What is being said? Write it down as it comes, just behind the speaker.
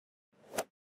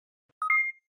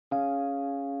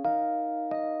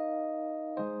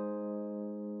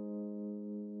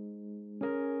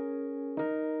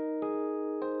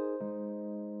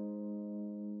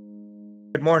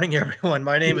Good morning, everyone.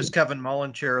 My name is Kevin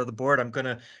Mullen, Chair of the Board. I'm going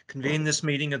to convene this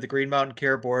meeting of the Green Mountain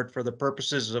Care Board for the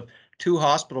purposes of two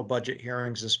hospital budget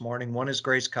hearings this morning. One is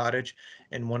Grace Cottage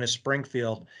and one is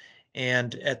Springfield.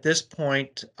 And at this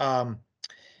point, I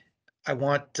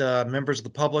want members of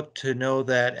the public to know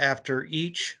that after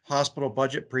each hospital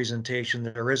budget presentation,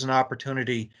 there is an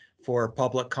opportunity for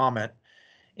public comment.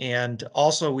 And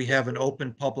also we have an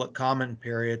open public comment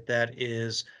period that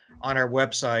is on our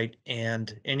website,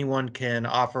 and anyone can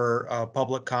offer a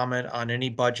public comment on any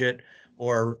budget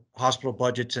or hospital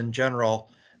budgets in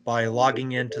general by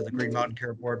logging into the Green Mountain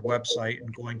Care Board website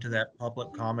and going to that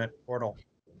public comment portal.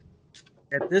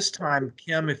 At this time,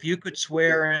 Kim, if you could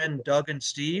swear in Doug and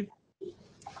Steve.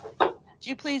 Would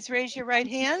you please raise your right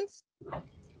hands?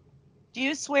 Do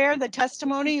you swear the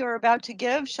testimony you're about to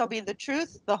give shall be the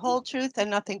truth, the whole truth,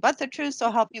 and nothing but the truth, so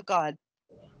help you God?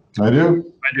 I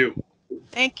do. I do.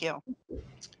 Thank you.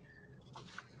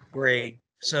 Great.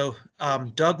 So,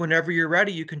 Doug, whenever you're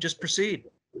ready, you can just proceed.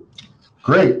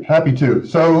 Great, happy to.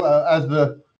 So, as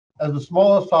the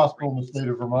smallest hospital in the state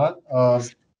of Vermont, I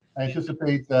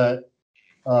anticipate that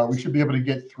we should be able to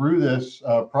get through this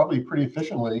probably pretty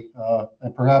efficiently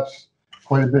and perhaps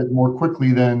quite a bit more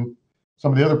quickly than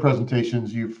some of the other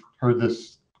presentations you've heard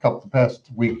this the past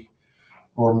week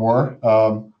or more.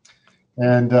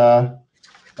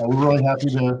 We're really happy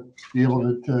to be able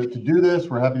to do this.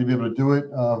 We're happy to be able to do it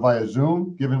via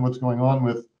Zoom, given what's going on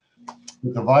with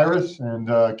the virus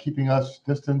and keeping us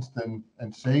distanced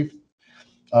and safe.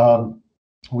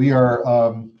 We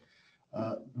are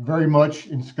very much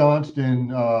ensconced in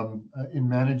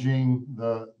managing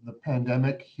the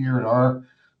pandemic here in our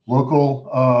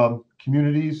local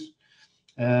communities,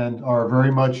 and are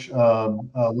very much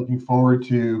looking forward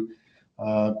to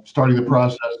starting the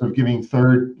process of giving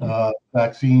third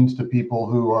vaccines to people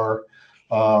who are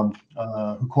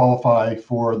who qualify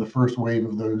for the first wave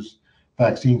of those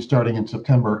vaccines starting in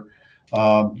September.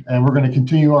 And we're going to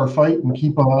continue our fight and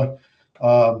keep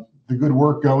the good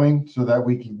work going so that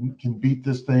we can beat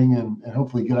this thing and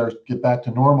hopefully get back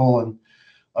to normal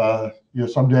and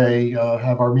someday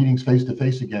have our meetings face to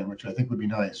face again, which I think would be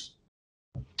nice.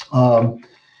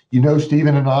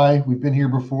 Stephen and I, we've been here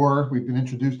before. We've been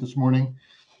introduced this morning.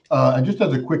 And just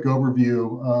as a quick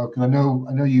overview, because I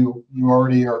know you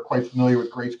already are quite familiar with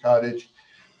Grace Cottage.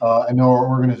 I know our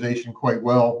organization quite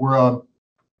well. We're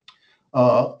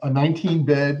a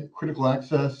 19-bed critical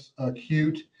access,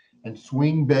 acute, and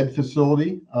swing bed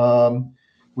facility.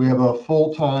 We have a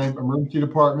full-time emergency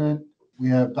department. We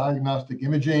have diagnostic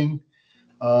imaging,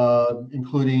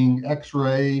 including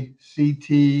X-ray,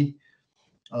 CT,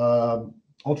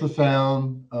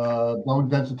 ultrasound, bone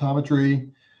densitometry.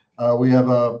 We have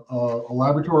a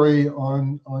laboratory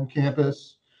on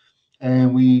campus,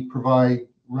 and we provide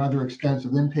rather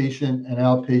extensive inpatient and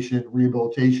outpatient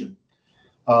rehabilitation.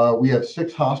 We have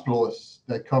 6 hospitalists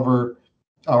that cover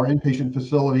our inpatient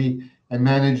facility and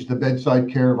manage the bedside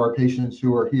care of our patients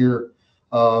who are here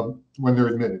when they're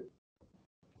admitted.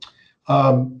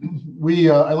 I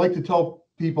like to tell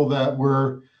people that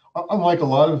we're, unlike a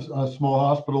lot of small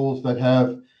hospitals that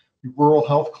have rural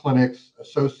health clinics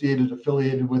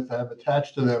affiliated with them,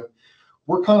 attached to them,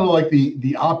 we're kind of like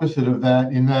the opposite of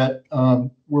that, in that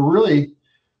we're really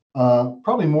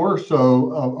probably more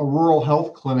so a rural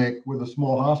health clinic with a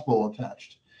small hospital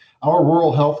attached. Our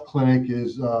rural health clinic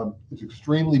is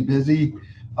extremely busy,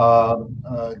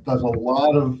 does a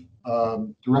lot of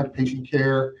direct patient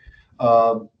care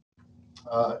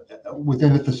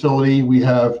within the facility. We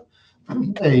have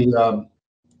an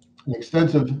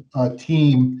extensive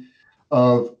team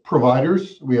of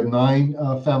providers. We have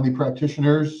 9 family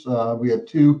practitioners. We have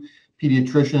 2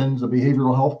 pediatricians, a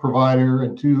behavioral health provider,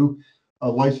 and 2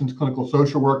 licensed clinical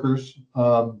social workers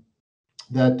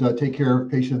that take care of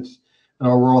patients in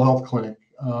our rural health clinic.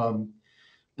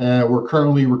 And we're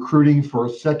currently recruiting for a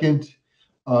second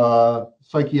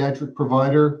psychiatric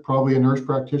provider, probably a nurse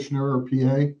practitioner or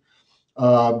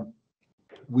PA.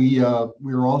 We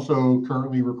are also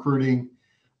currently recruiting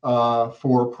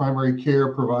for primary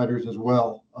care providers as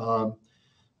well.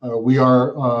 We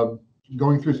are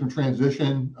going through some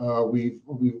transition. We're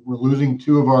losing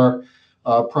 2 of our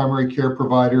primary care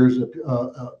providers, a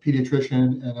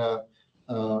pediatrician and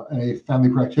a family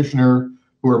practitioner,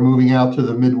 who are moving out to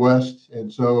the Midwest,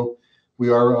 and so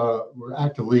we're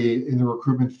actively in the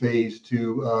recruitment phase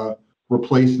to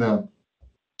replace them.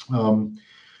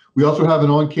 We also have an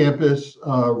on-campus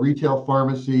retail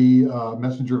pharmacy,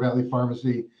 Messenger Valley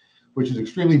Pharmacy, which is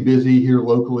extremely busy here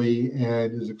locally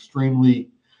and is extremely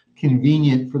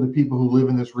convenient for the people who live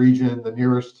in this region. The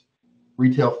nearest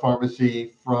retail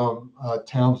pharmacy from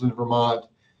Townsend, Vermont,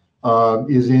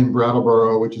 is in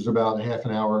Brattleboro, which is about a half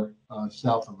an hour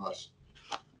south of us.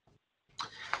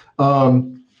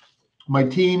 My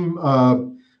team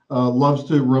loves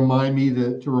to remind me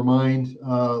to remind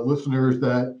listeners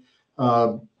that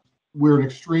we're an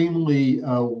extremely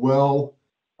well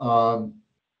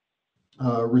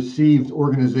received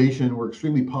organization. We're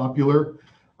extremely popular,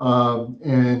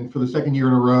 and for the second year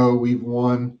in a row, we've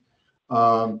won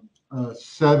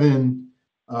 7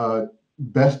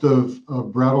 Best of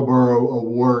Brattleboro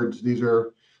awards. These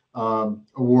are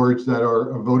awards that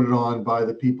are voted on by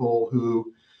the people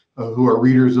who are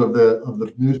readers of the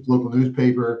local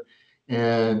newspaper.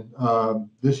 And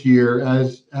this year,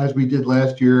 as we did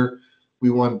last year, we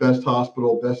won Best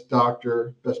Hospital, Best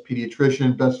Doctor, Best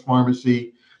Pediatrician, Best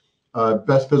Pharmacy,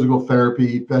 Best Physical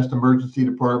Therapy, Best Emergency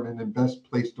Department, and Best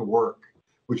Place to Work,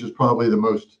 which is probably the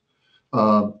most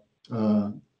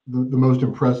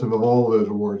impressive of all of those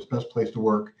awards. Best Place to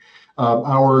Work.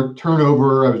 Our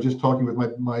turnover, I was just talking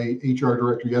with my HR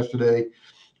director yesterday.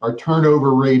 Our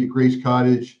turnover rate at Grace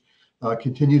Cottage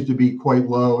continues to be quite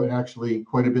low, and actually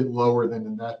quite a bit lower than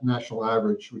the national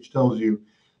average, which tells you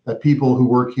that people who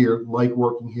work here like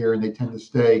working here, and they tend to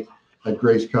stay at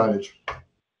Grace Cottage.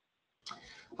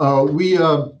 We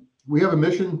have a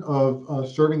mission of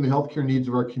serving the healthcare needs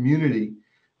of our community.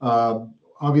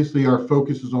 Obviously, our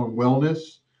focus is on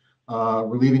wellness,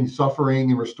 relieving suffering,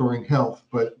 and restoring health.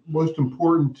 But most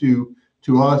important to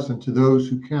us and to those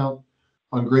who count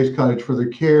on Grace Cottage for their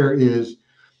care is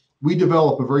we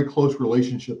develop a very close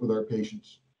relationship with our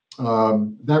patients.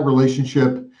 That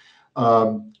relationship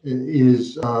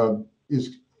is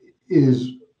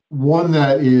one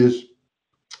that is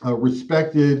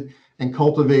respected and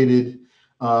cultivated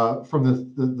from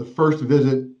the first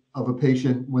visit of a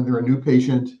patient when they're a new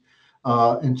patient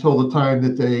until the time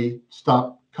that they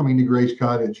stop coming to Grace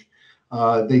Cottage.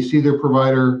 They see their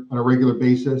provider on a regular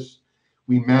basis.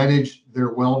 We manage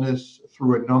their wellness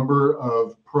through a number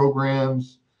of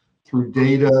programs, through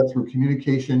data, through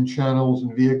communication channels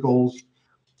and vehicles.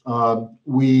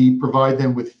 We provide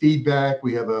them with feedback.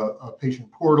 We have a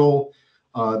patient portal.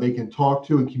 They can talk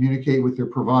to and communicate with their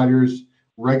providers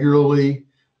regularly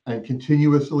and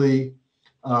continuously.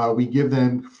 We give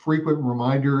them frequent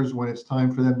reminders when it's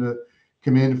time for them to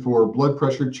come in for blood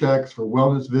pressure checks, for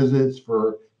wellness visits,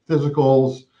 for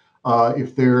physicals.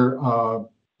 If they're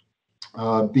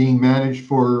being managed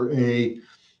for a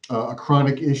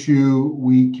chronic issue,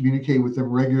 we communicate with them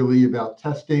regularly about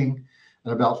testing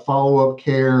and about follow-up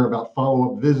care, about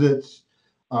follow-up visits.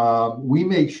 We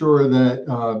make sure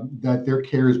that their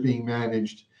care is being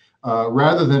managed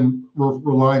rather than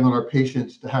relying on our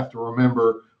patients to have to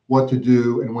remember what to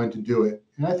do and when to do it.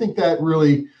 And I think that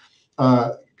really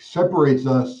separates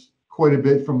us quite a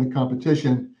bit from the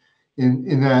competition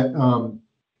in that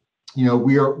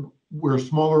we're a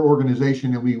smaller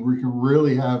organization, and we can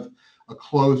really have a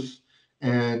close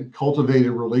and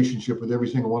cultivated relationship with every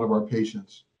single one of our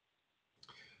patients.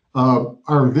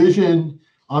 Our vision,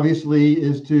 obviously,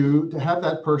 is to have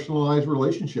that personalized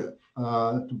relationship,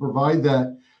 to provide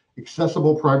that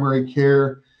accessible primary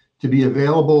care, to be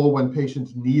available when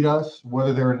patients need us,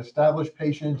 whether they're an established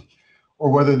patient or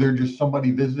whether they're just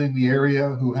somebody visiting the area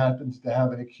who happens to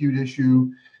have an acute issue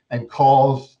and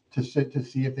calls to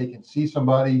see if they can see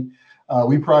somebody.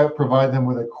 We provide them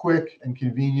with a quick and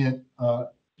convenient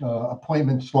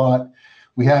appointment slot.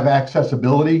 We have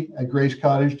accessibility at Grace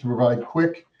Cottage to provide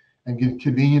quick and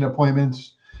convenient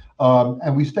appointments.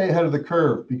 And we stay ahead of the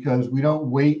curve because we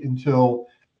don't wait until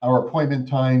our appointment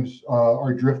times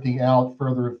are drifting out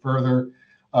further and further.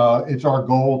 It's our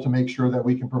goal to make sure that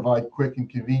we can provide quick and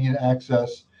convenient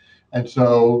access. And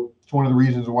so it's one of the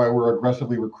reasons why we're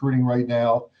aggressively recruiting right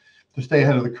now, to stay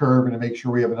ahead of the curve and to make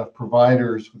sure we have enough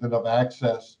providers with enough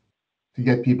access to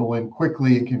get people in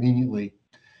quickly and conveniently.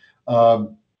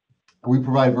 We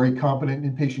provide very competent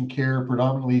inpatient care,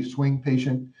 predominantly swing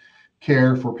patient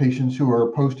care for patients who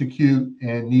are post-acute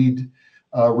and need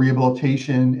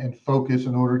rehabilitation and focus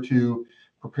in order to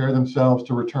prepare themselves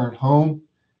to return home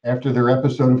after their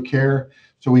episode of care.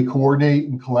 So we coordinate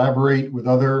and collaborate with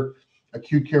other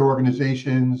acute care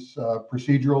organizations,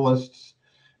 proceduralists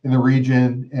in the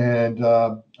region, and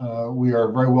we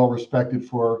are very well respected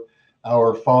for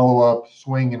our follow-up,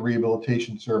 swing, and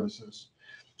rehabilitation services.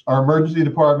 Our emergency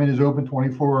department is open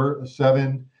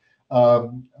 24/7.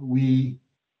 We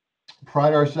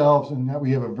pride ourselves in that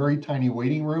we have a very tiny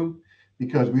waiting room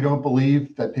because we don't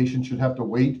believe that patients should have to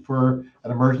wait for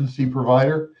an emergency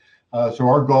provider. So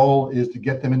our goal is to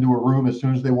get them into a room as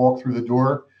soon as they walk through the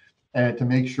door, and to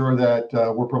make sure that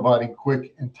we're providing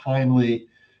quick and timely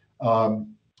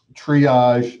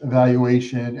triage,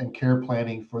 evaluation, and care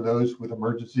planning for those with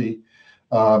emergency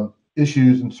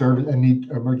issues and service and need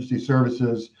emergency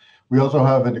services. We also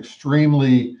have an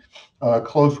extremely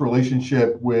close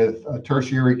relationship with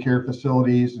tertiary care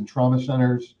facilities and trauma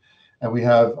centers, and we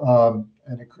have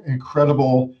an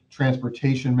incredible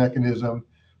transportation mechanism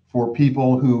for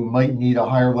people who might need a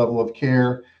higher level of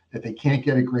care that they can't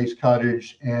get at Grace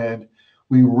Cottage. And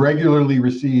we regularly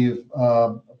receive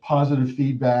positive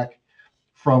feedback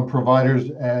from providers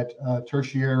at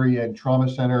tertiary and trauma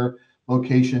center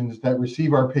locations that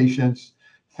receive our patients,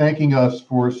 thanking us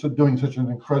for doing such an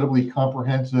incredibly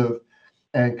comprehensive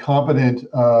and competent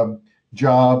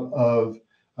job of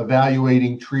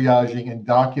evaluating, triaging, and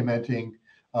documenting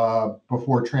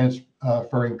before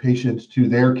transferring patients to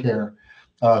their care.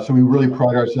 So we really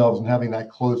pride ourselves in having that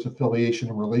close affiliation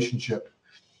and relationship.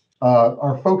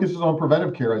 Our focus is on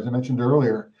preventive care, as I mentioned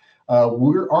earlier.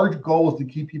 Our goal is to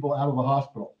keep people out of the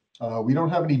hospital. We don't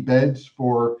have any beds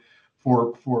for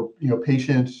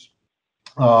patients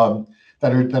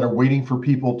that are waiting for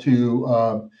people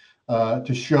to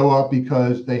show up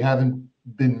because they haven't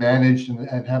been managed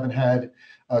and haven't had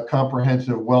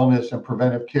comprehensive wellness and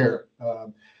preventive care.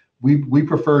 We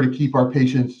prefer to keep our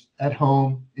patients at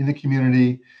home in the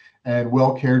community and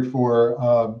well cared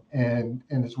for, and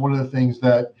it's one of the things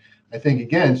that I think,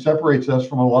 again, separates us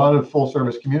from a lot of full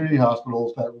service community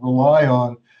hospitals that rely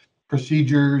on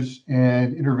procedures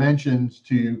and interventions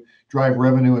to drive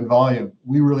revenue and volume.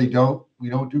 We really don't. We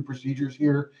don't do procedures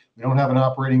here. We don't have an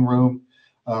operating room.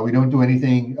 We don't do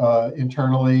anything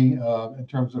internally in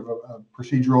terms of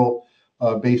procedural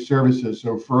based services.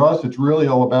 So for us, it's really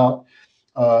all about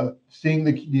seeing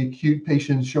the acute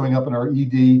patients showing up in our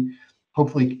ED,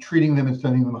 hopefully treating them and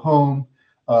sending them home.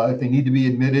 If they need to be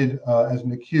admitted as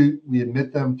an acute, we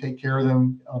admit them, take care of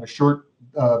them on a short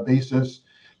basis,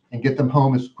 and get them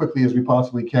home as quickly as we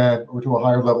possibly can, or to a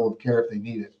higher level of care if they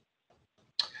need it.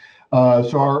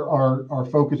 So our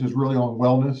focus is really on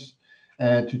wellness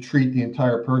and to treat the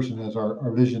entire person, as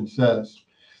our vision says.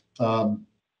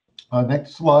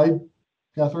 Next slide,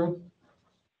 Catherine.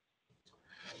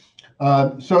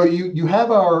 So you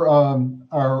have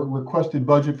our requested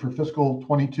budget for fiscal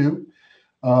 22.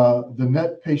 The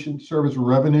net patient service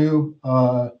revenue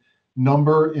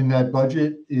number in that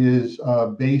budget is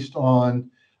based on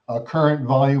current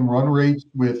volume run rates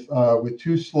with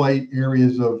two slight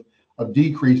areas of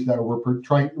decrease that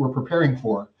we're preparing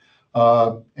for.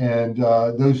 And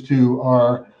those two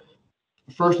are,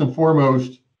 first and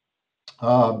foremost,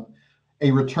 a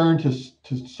return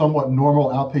to somewhat normal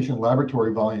outpatient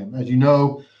laboratory volume. As you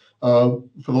know,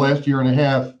 for the last year and a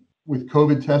half, with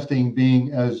COVID testing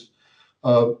being as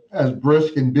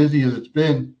brisk and busy as it's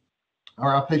been,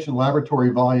 our outpatient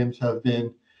laboratory volumes have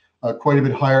been quite a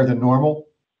bit higher than normal.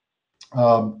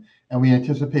 And we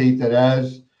anticipate that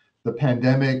as the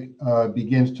pandemic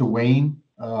begins to wane,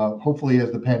 hopefully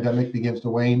as the pandemic begins to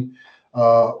wane,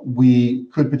 we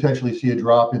could potentially see a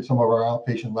drop in some of our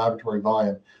outpatient laboratory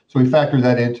volume. So we factor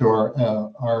that into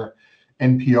our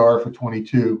NPR for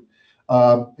 22.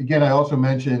 Again, I also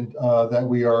mentioned that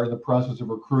we are in the process of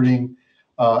recruiting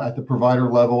at the provider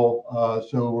level.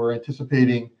 So we're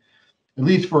anticipating, at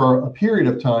least for a period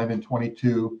of time in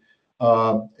 22,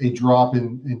 a drop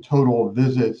in total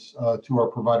visits to our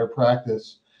provider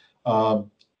practice.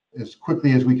 As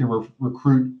quickly as we can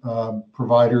recruit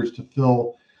providers to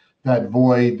fill that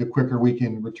void, the quicker we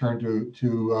can return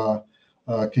to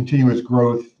continuous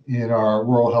growth in our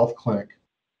rural health clinic.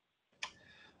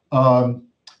 Our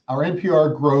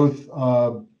NPR growth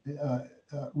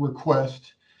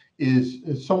request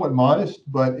is somewhat modest,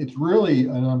 but it's really,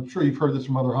 and I'm sure you've heard this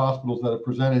from other hospitals that have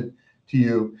presented to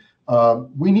you,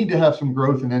 we need to have some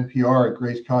growth in NPR at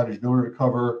Grace Cottage in order to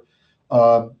cover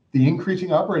the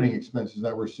increasing operating expenses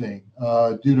that we're seeing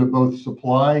due to both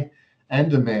supply and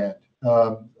demand.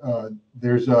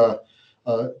 There's a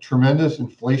tremendous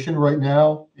inflation right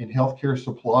now in healthcare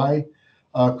supply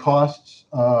costs.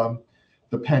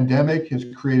 The pandemic has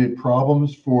created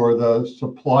problems for the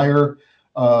supplier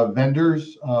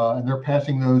vendors, and they're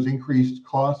passing those increased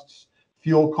costs,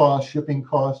 fuel costs, shipping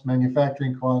costs,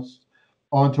 manufacturing costs,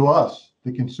 onto us,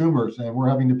 the consumers, and we're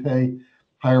having to pay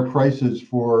higher prices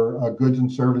for goods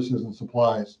and services and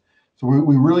supplies. So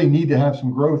we really need to have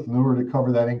some growth in order to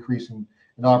cover that increase in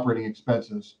operating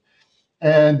expenses.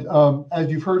 And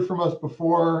as you've heard from us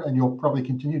before, and you'll probably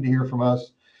continue to hear from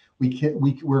us,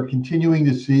 we're continuing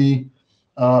to see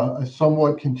a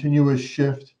somewhat continuous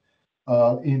shift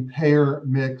in payer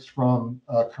mix from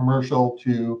commercial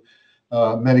to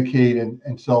Medicaid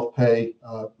and self-pay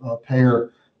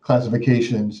payer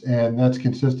classifications. And that's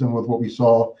consistent with what we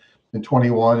saw in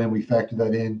 21, and we factored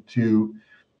that into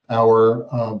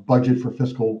our budget for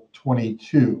fiscal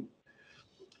 22.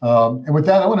 And with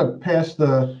that, I want to pass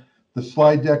the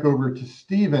slide deck over to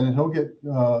Stephen, and he'll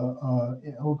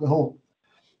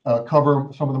cover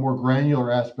some of the more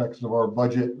granular aspects of our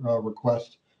budget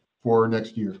request for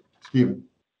next year. Stephen.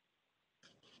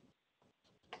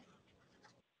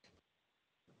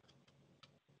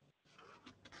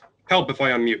 Help if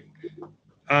I unmute.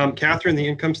 Catherine, the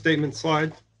income statement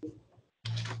slide.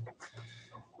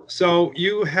 So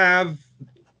you have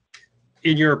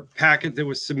in your packet that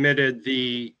was submitted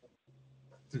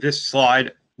this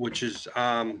slide, which is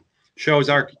shows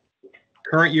our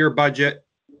current year budget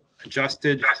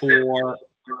adjusted for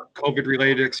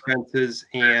COVID-related expenses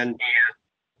and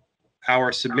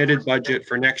our submitted budget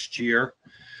for next year.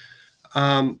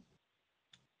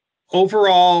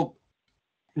 Overall,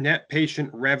 net patient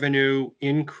revenue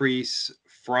increase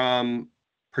from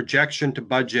projection to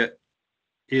budget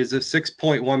is a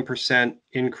 6.1%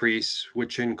 increase,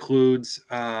 which includes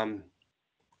the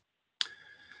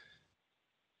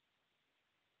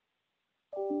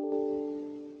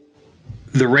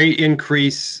rate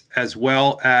increase as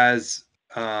well as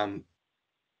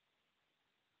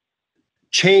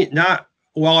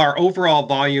while our overall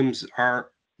volumes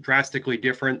are drastically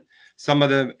different, some of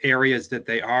the areas that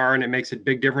they are, and it makes a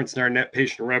big difference in our net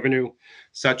patient revenue,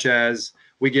 such as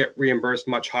we get reimbursed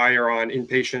much higher on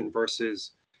inpatient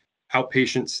versus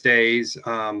outpatient stays.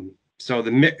 So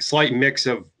the slight mix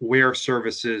of where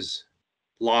services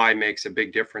lie makes a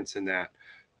big difference in that.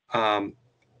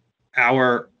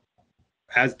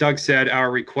 As Doug said, our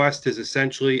request is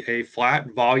essentially a flat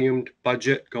volumed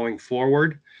budget going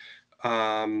forward.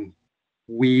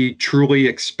 We truly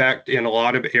expect in a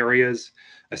lot of areas,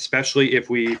 especially if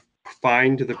we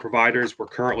find the providers we're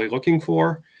currently looking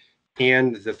for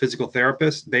and the physical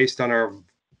therapist, based on our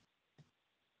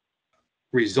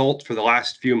results for the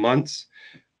last few months,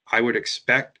 I would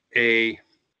expect an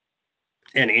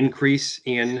increase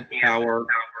in our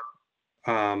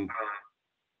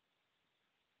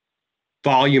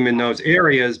volume in those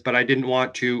areas, but I didn't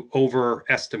want to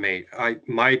overestimate.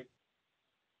 My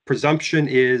presumption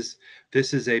is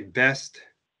this is a best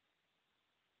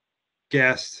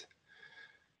guess,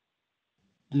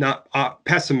 not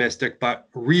pessimistic, but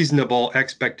reasonable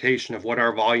expectation of what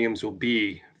our volumes will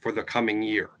be for the coming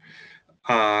year.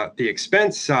 The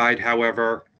expense side,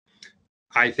 however,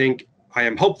 I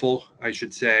am hopeful, I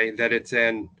should say, that it's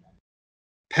an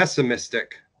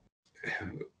pessimistic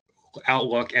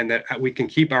outlook and that we can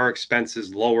keep our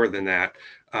expenses lower than that.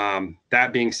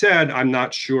 That being said, I'm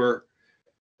not sure,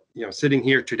 sitting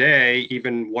here today,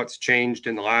 even what's changed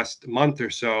in the last month or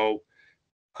so,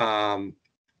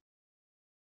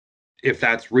 if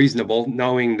that's reasonable,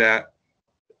 knowing that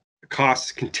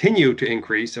costs continue to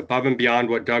increase above and beyond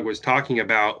what Doug was talking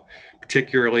about,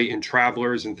 particularly in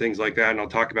travelers and things like that. And I'll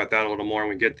talk about that a little more when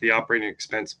we get to the operating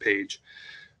expense page.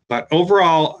 But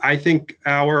overall, I think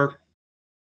our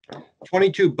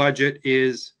 22 budget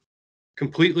is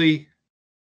completely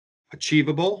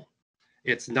achievable.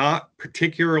 It's not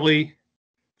particularly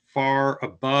far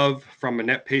above, from a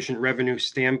net patient revenue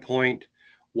standpoint,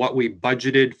 what we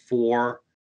budgeted for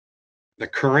the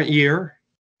current year.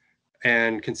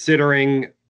 And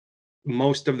considering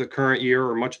most of the current year,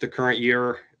 or much of the current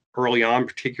year early on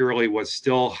particularly, was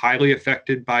still highly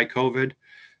affected by COVID,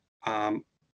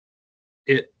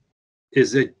 it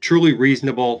is a truly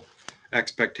reasonable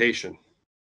expectation.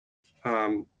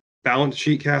 Balance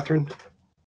sheet, Catherine.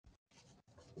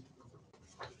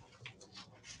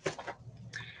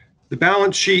 The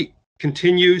balance sheet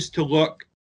continues to look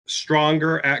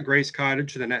stronger at Grace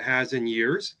Cottage than it has in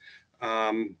years.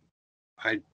 I'm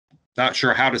not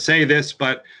sure how to say this,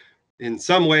 but in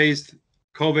some ways,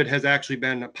 COVID has actually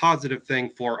been a positive thing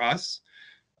for us,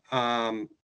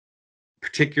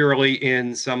 particularly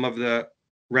in some of the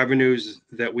revenues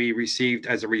that we received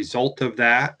as a result of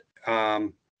that.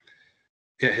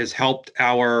 It has helped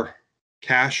our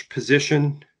cash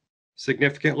position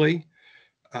significantly.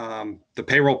 The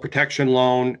payroll protection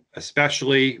loan,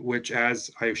 especially, which,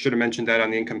 as I should have mentioned that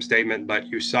on the income statement, but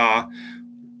you saw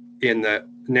in the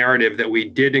narrative that we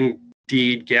did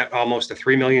indeed get almost a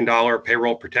 $3 million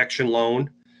payroll protection loan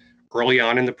early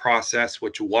on in the process,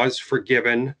 which was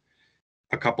forgiven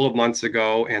a couple of months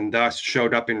ago and thus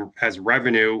showed up as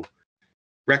revenue,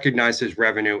 recognized as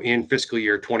revenue in fiscal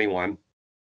year 21.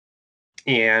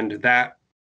 And that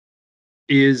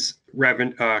is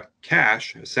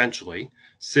cash, essentially,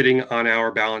 sitting on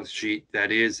our balance sheet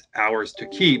that is ours to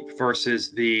keep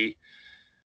versus the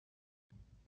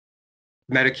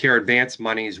Medicare advance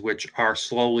monies, which are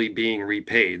slowly being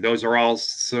repaid. Those are all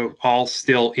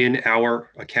still in our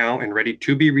account and ready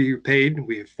to be repaid.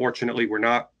 Fortunately, we're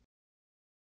not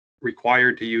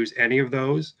required to use any of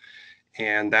those.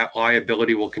 and that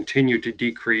liability will continue to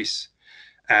decrease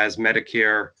as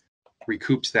Medicare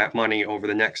recoups that money over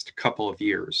the next couple of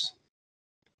years.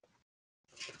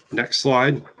 Next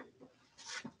slide.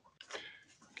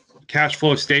 Cash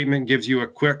flow statement gives you a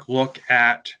quick look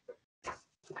at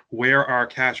where our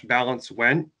cash balance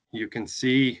went. You can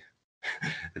see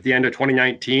at the end of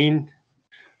 2019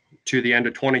 to the end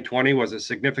of 2020 was a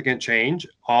significant change,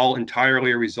 all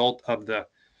entirely a result of the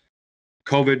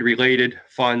COVID-related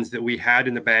funds that we had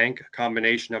in the bank, a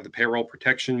combination of the payroll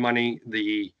protection money,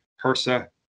 the HRSA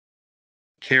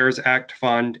CARES Act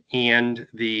fund, and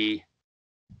the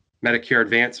Medicare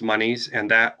advance monies, and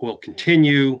that will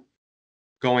continue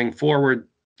going forward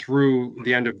through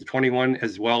the end of the 21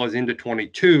 as well as into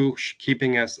 22,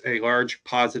 keeping us a large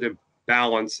positive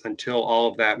balance until all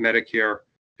of that Medicare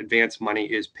advance money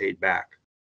is paid back.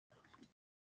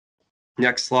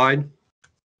 Next slide.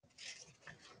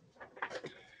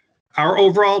 Our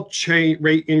overall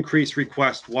rate increase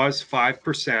request was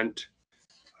 5%.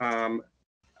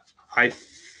 I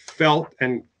felt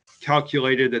and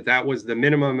calculated that that was the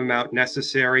minimum amount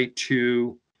necessary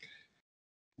to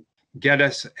get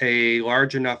us a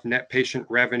large enough net patient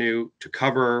revenue to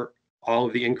cover all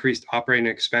of the increased operating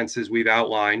expenses we've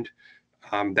outlined.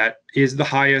 That is the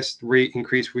highest rate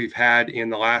increase we've had in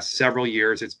the last several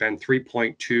years. It's been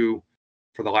 3.2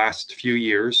 for the last few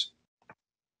years.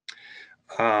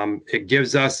 It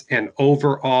gives us an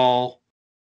overall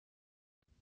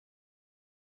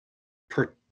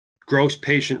gross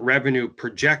patient revenue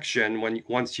projection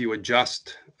once you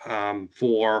adjust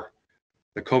for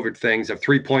the COVID things of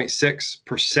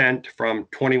 3.6% from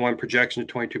 21 projection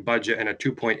to 22 budget, and a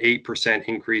 2.8%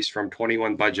 increase from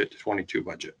 21 budget to 22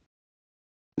 budget.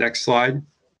 Next slide.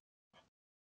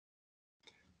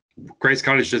 Grace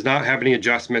Cottage does not have any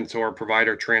adjustments or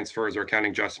provider transfers or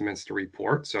accounting adjustments to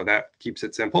report, so that keeps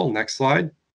it simple. Next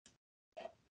slide.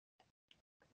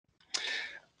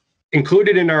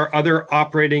 Included in our other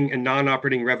operating and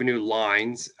non-operating revenue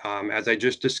lines, as I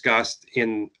just discussed,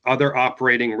 in other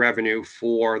operating revenue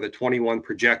for the 21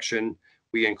 projection,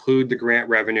 we include the grant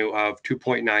revenue of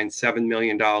 $2.97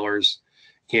 million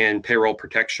in payroll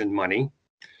protection money.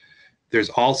 There's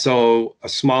also a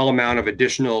small amount of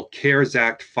additional CARES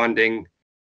Act funding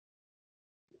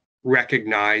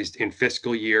recognized in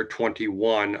fiscal year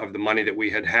 21 of the money that we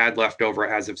had left over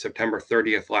as of September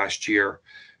 30th last year.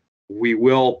 We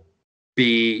will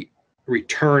be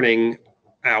returning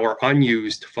our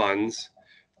unused funds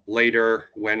later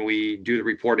when we do the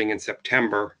reporting in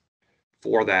September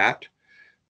for that.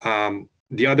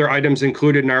 The other items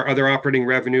included in our other operating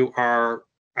revenue are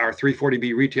our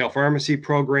 340B retail pharmacy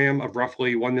program of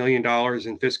roughly $1 million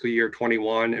in fiscal year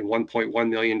 21 and $1.1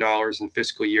 million in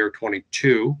fiscal year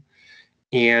 22.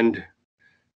 And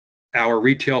our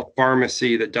retail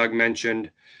pharmacy that Doug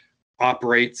mentioned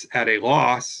operates at a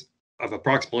loss of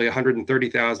approximately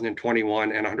 $130,000 in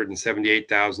 21 and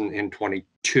 $178,000 in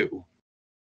 22.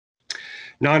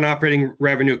 Non-operating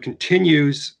revenue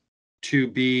continues to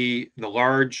be the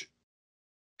large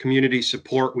community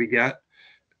support we get,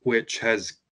 which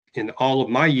has, in all of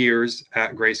my years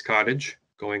at Grace Cottage,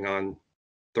 going on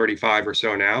 35 or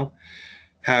so now,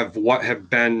 have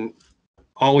been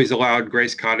always allowed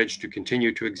Grace Cottage to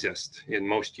continue to exist in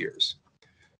most years.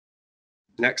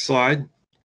 Next slide.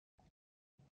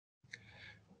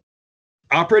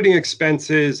 Operating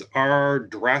expenses are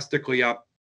drastically up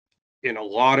in a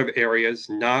lot of areas,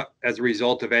 not as a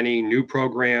result of any new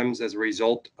programs, as a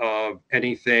result of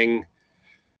anything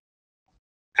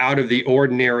out of the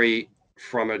ordinary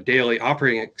from a daily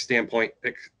operating standpoint,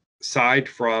 aside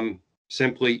from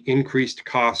simply increased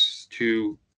costs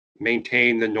to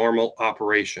maintain the normal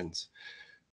operations.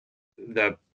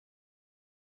 The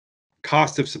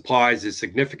cost of supplies is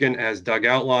significant, as Doug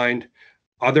outlined.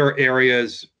 Other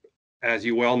areas, as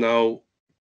you well know,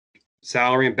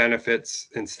 salary and benefits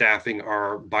and staffing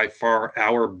are by far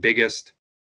our biggest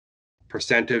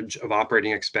percentage of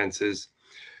operating expenses.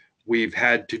 We've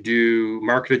had to do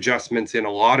market adjustments in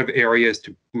a lot of areas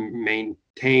to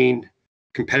maintain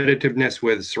competitiveness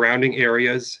with surrounding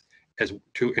areas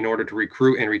in order to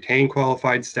recruit and retain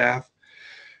qualified staff.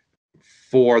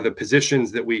 For the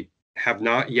positions that we have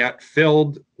not yet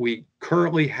filled, we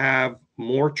currently have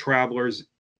more travelers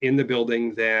in the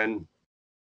building than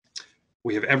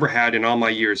we have ever had in all my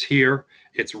years here.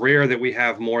 It's rare that we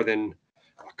have more than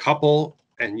a couple,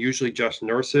 and usually just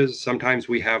nurses. Sometimes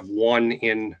we have one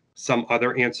in some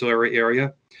other ancillary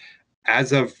area.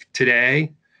 As of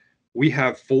today, we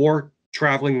have 4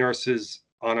 traveling nurses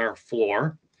on our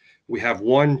floor. We have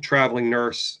 1 traveling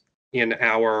nurse in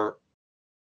our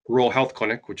rural health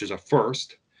clinic, which is a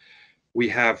first. We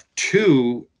have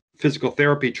 2 physical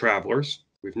therapy travelers.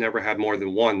 We've never had more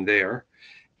than one there.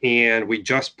 And we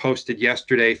just posted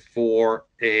yesterday for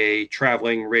a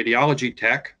traveling radiology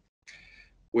tech,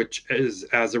 which is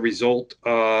as a result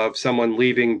of someone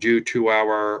leaving due to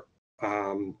our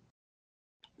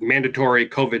mandatory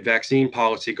COVID vaccine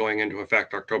policy going into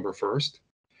effect October 1st.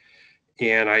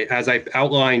 And as I've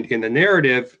outlined in the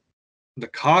narrative, the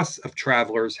cost of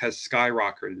travelers has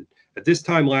skyrocketed. At this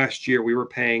time last year, we were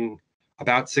paying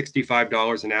about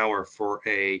 $65 an hour for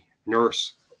a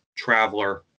nurse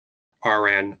traveler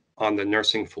RN on the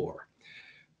nursing floor.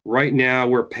 Right now,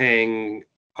 we're paying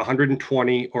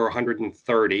 120 or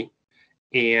 130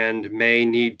 and may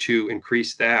need to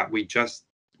increase that.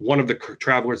 One of the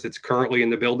travelers that's currently in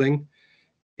the building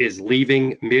is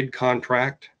leaving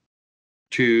mid-contract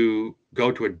to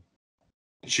go to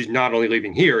she's not only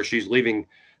leaving here, she's leaving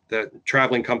the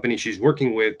traveling company she's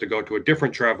working with to go to a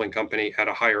different traveling company at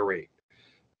a higher rate.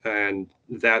 And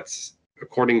that's,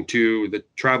 according to the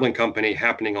traveling company,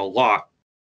 happening a lot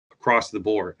across the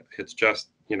board. It's just,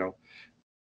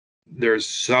 there's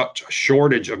such a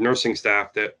shortage of nursing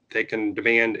staff that they can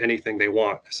demand anything they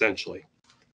want, essentially.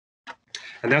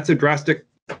 And that's a drastic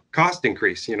cost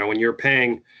increase. When you're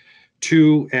paying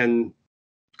 2 and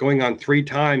going on 3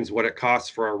 times what it costs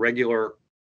for a regular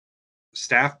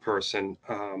staff person.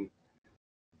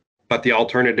 But the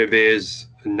alternative is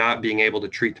not being able to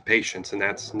treat the patients, and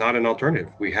that's not an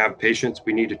alternative. We have patients,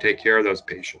 we need to take care of those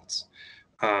patients.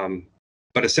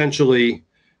 But essentially,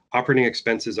 operating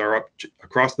expenses are up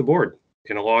across the board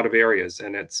in a lot of areas,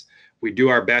 and we do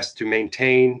our best to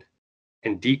maintain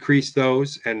and decrease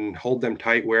those and hold them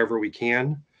tight wherever we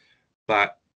can.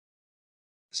 But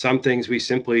some things we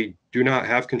simply do not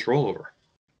have control over.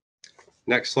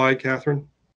 Next slide, Catherine.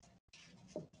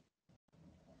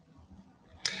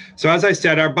 So as I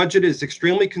said, our budget is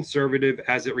extremely conservative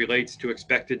as it relates to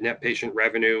expected net patient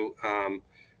revenue.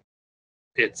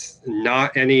 It's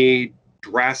not any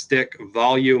drastic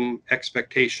volume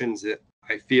expectations that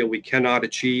I feel we cannot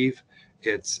achieve.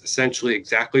 It's essentially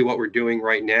exactly what we're doing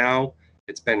right now.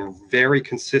 It's been very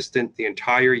consistent the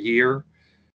entire year,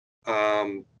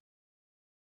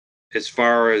 as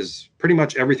far as pretty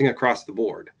much everything across the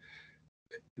board.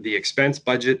 The expense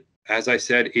budget, as I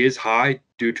said, is high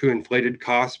due to inflated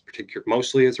costs,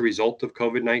 mostly as a result of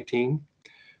COVID-19.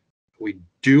 We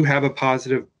do have a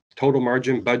positive total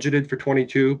margin budgeted for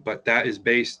 22, but that is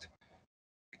based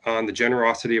on the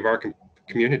generosity of our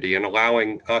community and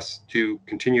allowing us to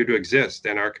continue to exist,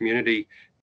 and our community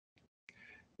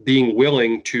being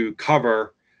willing to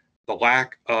cover the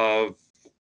lack of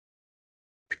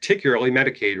particularly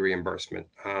Medicaid reimbursement.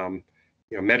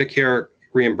 Medicare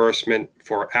reimbursement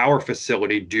for our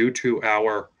facility, due to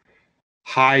our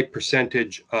high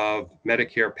percentage of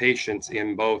Medicare patients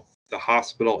in both the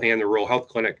hospital and the rural health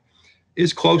clinic,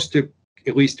 is close to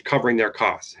at least covering their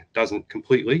costs. It doesn't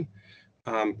completely.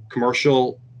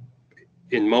 Commercial,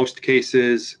 in most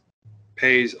cases,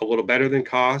 pays a little better than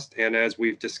cost. And as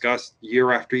we've discussed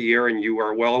year after year, and you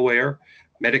are well aware,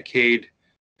 Medicaid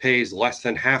pays less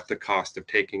than half the cost of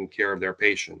taking care of their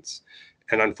patients.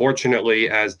 And unfortunately,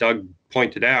 as Doug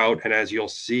pointed out, and as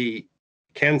you'll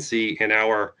can see in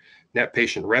our net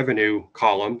patient revenue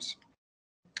columns,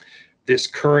 this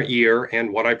current year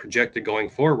and what I projected going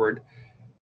forward,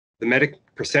 the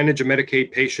percentage of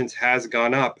Medicaid patients has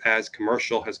gone up as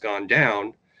commercial has gone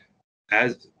down,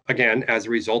 as a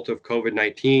result of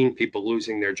COVID-19, people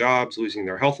losing their jobs, losing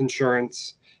their health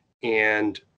insurance,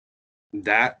 and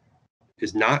that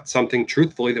is not something,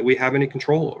 truthfully, that we have any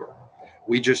control over.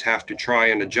 We just have to try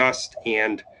and adjust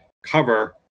and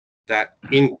cover that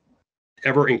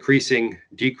ever increasing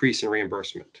decrease in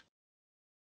reimbursement.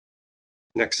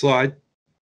 Next slide.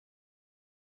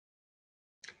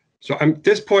 So at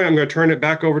this point, I'm going to turn it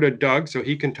back over to Doug so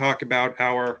he can talk about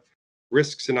our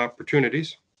risks and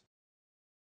opportunities.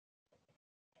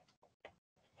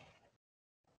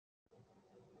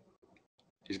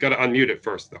 He's got to unmute it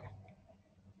first, though.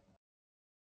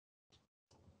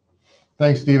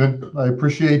 Thanks, Stephen. I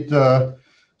appreciate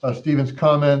Stephen's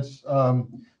comments.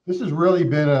 This has really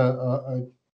been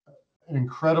an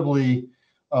incredibly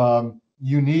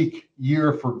unique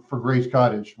year for Grace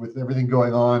Cottage, with everything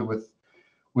going on, with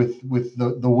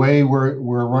the way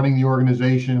we're running the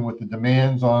organization, with the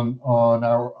demands on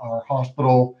our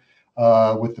hospital,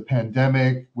 with the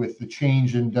pandemic, with the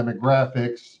change in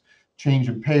demographics, change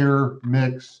in payer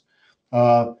mix.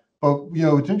 But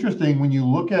it's interesting when you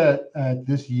look at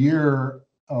this year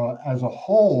as a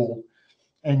whole,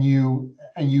 and you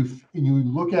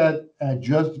look at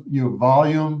just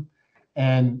volume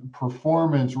and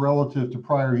performance relative to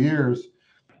prior years.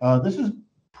 This is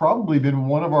probably been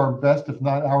one of our best, if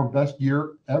not our best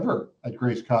year ever at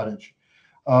Grace Cottage.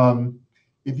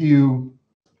 If you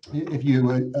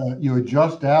you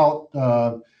adjust out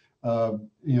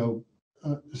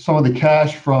some of the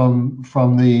cash from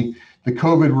the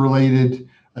COVID related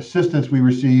assistance we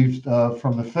received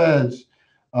from the feds,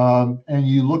 and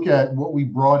you look at what we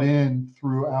brought in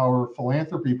through our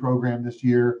philanthropy program this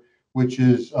year, which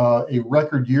is a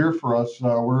record year for us.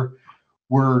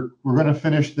 We're going to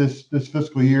finish this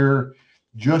fiscal year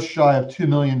just shy of $2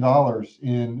 million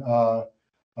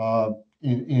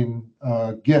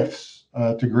in gifts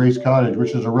to Grace Cottage,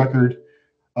 which is a record,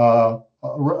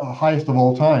 highest of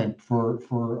all time for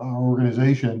our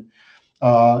organization.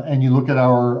 And you look at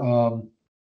our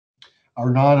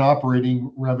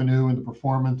non-operating revenue, and the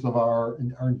performance of our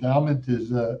endowment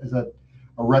is at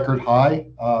a record high,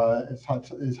 as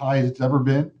high as it's ever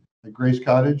been at Grace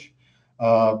Cottage.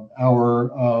 Our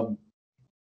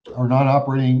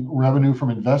non-operating revenue from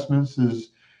investments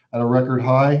is at a record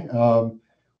high. So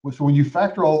when you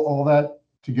factor all that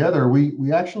together,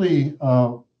 we actually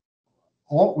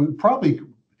we probably,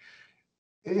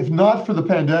 if not for the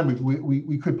pandemic,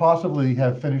 we could possibly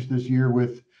have finished this year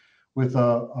with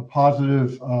a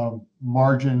positive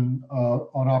margin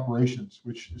on operations,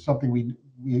 which is something we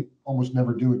almost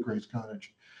never do at Grace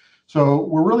Cottage. So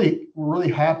we're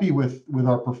really happy with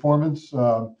our performance.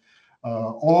 All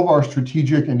of our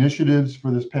strategic initiatives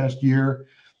for this past year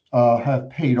have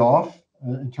paid off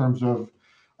in terms of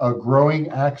growing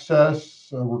access,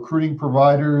 recruiting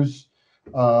providers,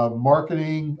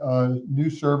 marketing new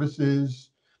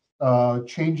services,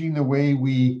 changing the way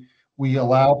we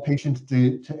allow patients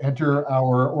to enter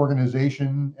our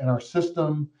organization and our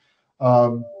system.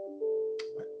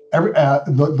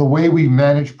 The way we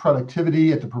manage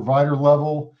productivity at the provider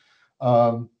level,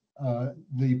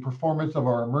 the performance of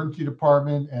our emergency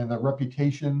department, and the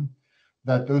reputation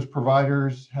that those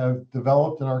providers have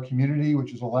developed in our community,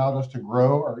 which has allowed us to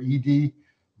grow our ED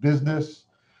business.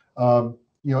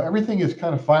 Everything is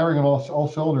kind of firing on all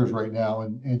cylinders right now,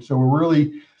 and so we're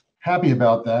really happy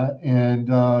about that. And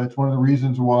it's one of the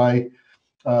reasons why,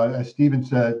 as Stephen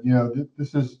said,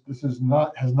 this has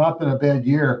not been a bad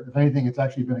year. If anything, it's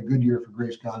actually been a good year for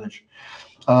Grace Cottage.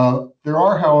 There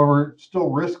are, however, still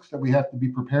risks that we have to be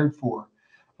prepared for.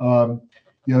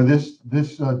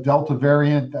 This Delta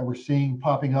variant that we're seeing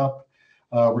popping up.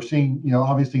 We're seeing,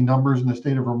 obviously numbers in the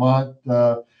state of Vermont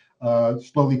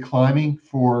slowly climbing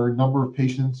for a number of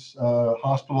patients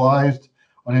hospitalized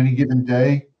on any given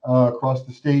day across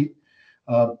the state,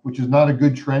 which is not a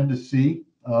good trend to see.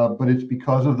 But it's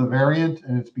because of the variant,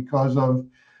 and it's because of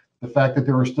the fact that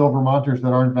there are still Vermonters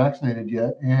that aren't vaccinated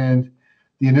yet. And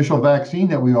the initial vaccine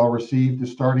that we all received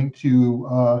is starting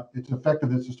to, its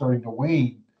effectiveness is starting to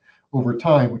wane over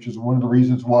time, which is one of the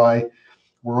reasons why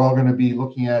we're all going to be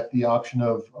looking at the option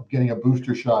of getting a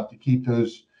booster shot to keep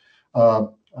those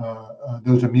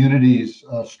immunities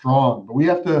strong. But we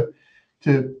have to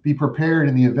be prepared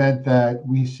in the event that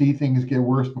we see things get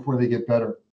worse before they get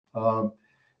better.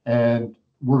 And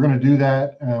we're going to do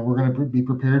that, and we're going to be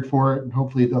prepared for it, and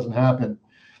hopefully it doesn't happen.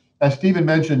 As Stephen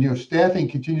mentioned, staffing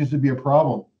continues to be a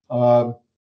problem.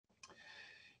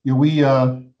 We,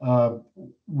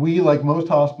 like most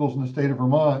hospitals in the state of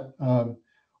Vermont,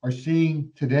 are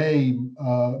seeing today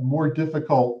more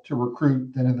difficult to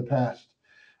recruit than in the past.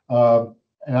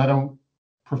 And I don't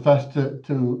profess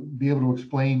to be able to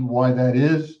explain why that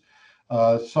is.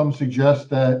 Some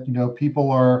suggest that people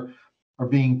are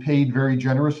being paid very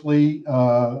generously,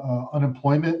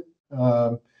 unemployment,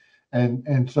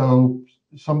 and so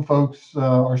some folks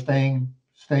are staying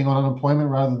on unemployment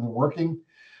rather than working.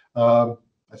 I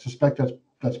suspect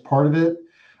that's part of it.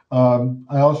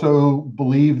 I also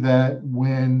believe that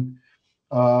when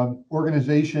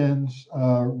organizations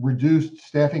reduced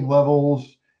staffing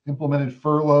levels, implemented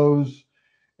furloughs,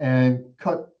 and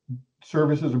cut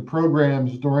services and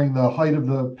programs during the height of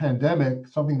the pandemic,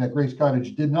 something that Grace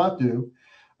Cottage did not do,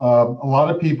 a lot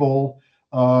of people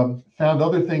found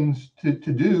other things to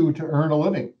do to earn a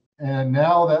living. And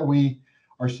now that we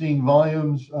are seeing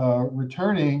volumes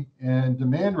returning and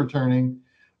demand returning,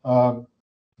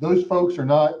 those folks are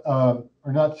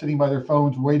not sitting by their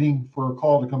phones waiting for a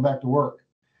call to come back to work.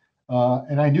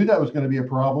 And I knew that was going to be a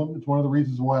problem. It's one of the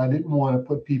reasons why I didn't want to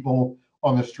put people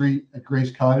on the street at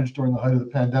Grace Cottage during the height of the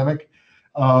pandemic.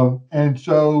 And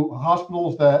so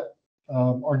hospitals that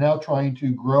are now trying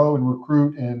to grow and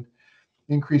recruit and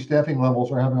increase staffing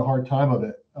levels are having a hard time of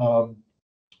it,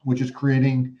 which is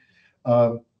creating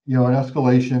an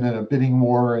escalation and a bidding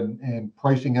war and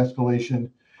pricing escalation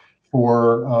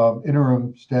for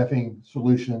interim staffing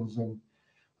solutions. And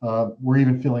We're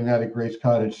even feeling that at Grace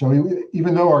Cottage. So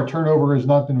even though our turnover has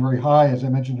not been very high, as I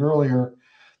mentioned earlier,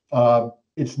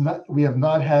 we have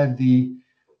not had the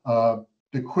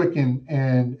quick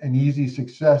and easy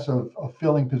success of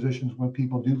filling positions when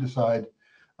people do decide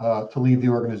to leave the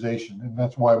organization, and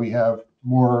that's why we have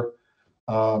more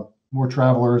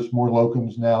travelers, more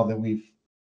locums now than we've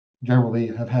generally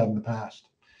have had in the past.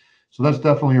 So that's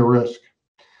definitely a risk.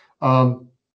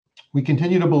 We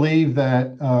continue to believe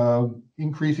that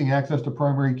increasing access to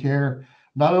primary care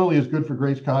not only is good for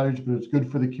Grace Cottage, but it's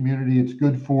good for the community. It's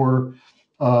good for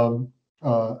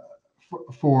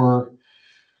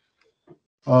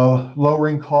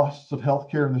lowering costs of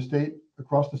healthcare in the state,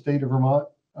 across the state of Vermont.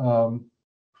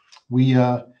 We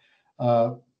have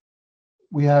a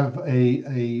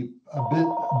bit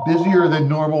busier than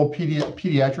normal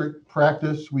pediatric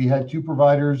practice. We had 2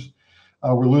 providers.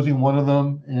 We're losing one of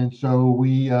them, and so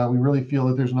we really feel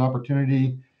that there's an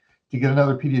opportunity to get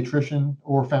another pediatrician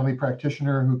or family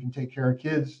practitioner who can take care of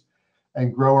kids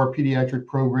and grow our pediatric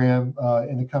program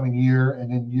in the coming year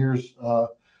and in years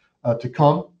to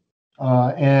come.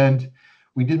 And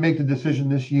we did make the decision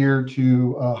this year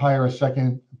to hire a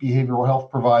second behavioral health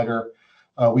provider.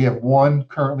 We have one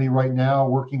currently right now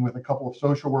working with a couple of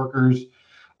social workers,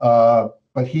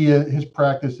 but his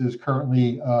practice is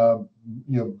currently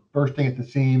bursting at the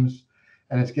seams,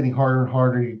 and it's getting harder and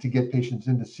harder to get patients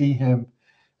in to see him.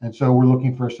 And so we're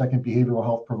looking for a second behavioral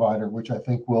health provider, which I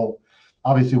think will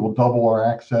double our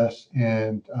access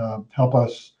and help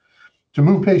us to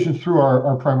move patients through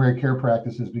our primary care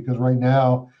practices. Because right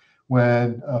now,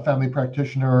 when a family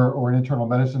practitioner or an internal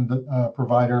medicine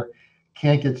provider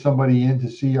can't get somebody in to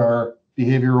see our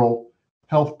behavioral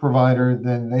health provider,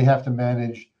 then they have to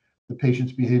manage the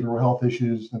patient's behavioral health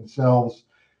issues themselves.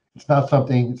 It's not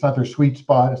their sweet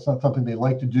spot. It's not something they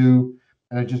like to do.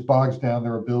 And it just bogs down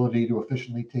their ability to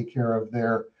efficiently take care of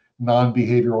their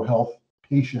non-behavioral health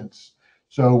patients.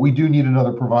 So we do need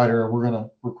another provider, and we're going to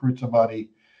recruit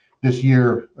somebody this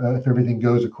year if everything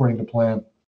goes according to plan.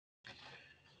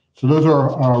 So those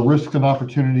are our risks and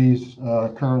opportunities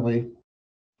currently.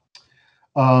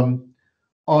 On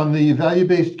the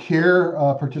value-based care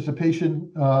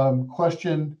participation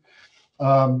question,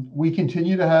 we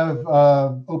continue to have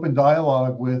open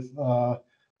dialogue with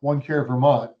One Care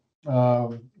Vermont.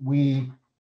 We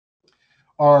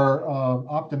are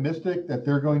optimistic that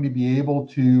they're going to be able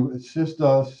to assist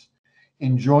us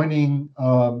in joining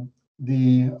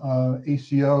the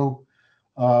ACO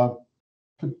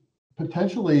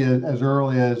potentially as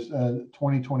early as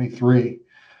 2023.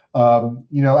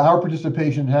 Our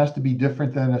participation has to be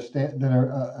different than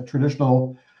a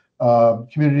traditional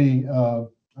community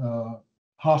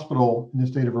hospital in the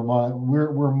state of Vermont.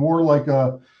 We're more like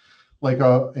a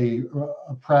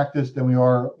practice than we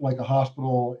are like a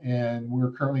hospital, and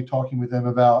we're currently talking with them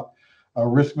about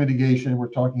risk mitigation. We're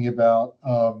talking about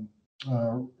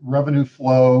revenue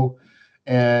flow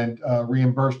and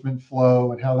reimbursement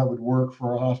flow and how that would work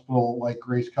for a hospital like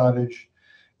Grace Cottage.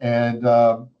 And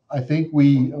I think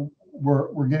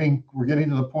we're getting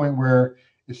to the point where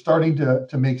it's starting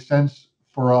to make sense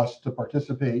for us to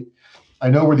participate. I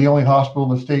know we're the only hospital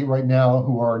in the state right now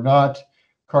who are not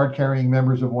card-carrying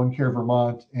members of One Care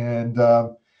Vermont, and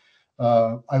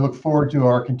I look forward to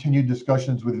our continued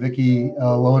discussions with Vicki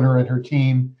Lohner and her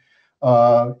team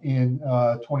in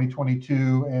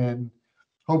 2022, and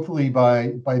hopefully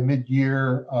by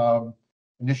mid-year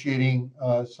initiating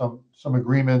some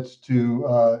agreements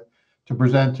to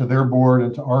present to their board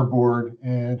and to our board,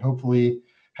 and hopefully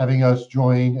having us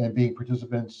join and being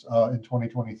participants in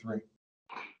 2023.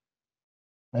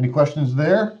 Any questions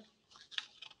there?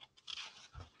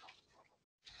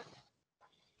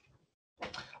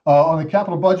 On the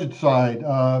capital budget side,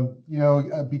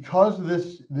 because of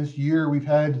this year we've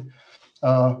had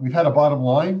a bottom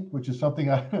line, which is something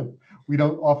we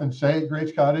don't often say at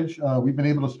Grace Cottage. We've been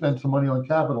able to spend some money on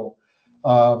capital,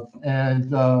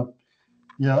 and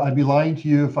I'd be lying to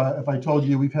you if I told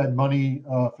you we've had money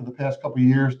for the past couple of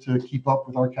years to keep up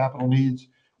with our capital needs.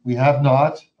 We have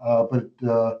not, but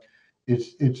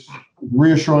it's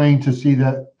reassuring to see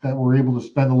that we're able to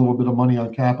spend a little bit of money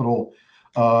on capital.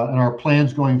 And our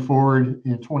plans going forward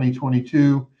in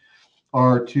 2022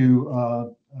 are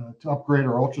to upgrade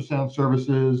our ultrasound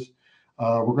services.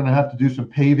 We're going to have to do some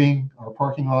paving. Our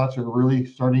parking lots are really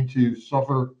starting to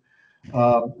suffer.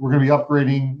 We're going to be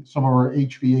upgrading some of our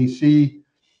HVAC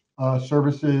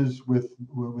services with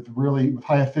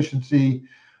high efficiency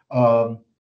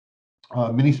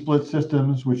mini split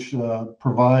systems, which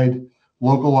provide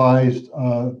localized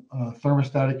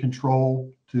thermostatic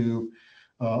control to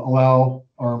allow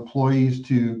our employees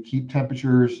to keep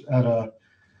temperatures at a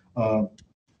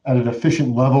at an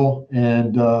efficient level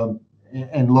and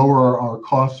lower our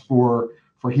costs for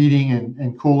heating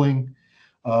and cooling.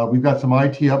 We've got some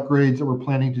IT upgrades that we're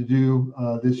planning to do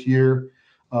this year.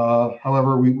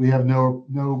 However, we have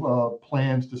no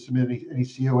plans to submit any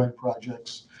CON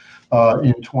projects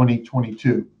in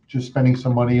 2022. Just spending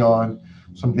some money on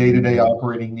some day-to-day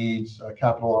operating needs,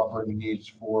 capital operating needs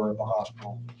for the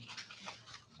hospital.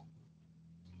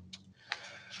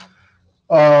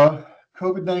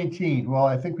 COVID-19. Well,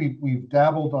 I think we've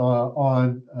dabbled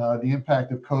on the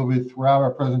impact of COVID throughout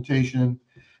our presentation.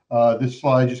 This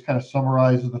slide just kind of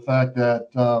summarizes the fact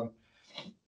that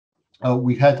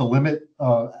we've had to limit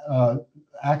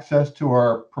access to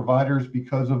our providers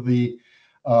because of the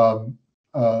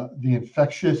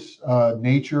infectious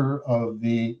nature of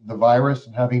the virus,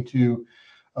 and having to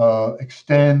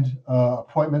extend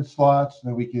appointment slots so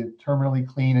that we could terminally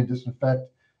clean and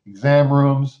disinfect exam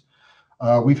rooms.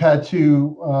 We've had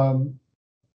to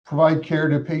provide care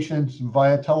to patients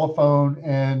via telephone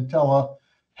and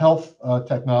telehealth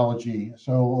technology.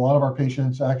 So a lot of our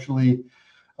patients actually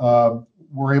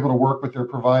were able to work with their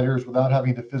providers without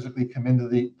having to physically come into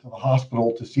the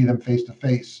hospital to see them face to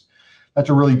face. That's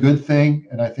a really good thing,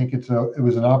 and I think it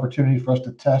was an opportunity for us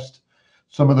to test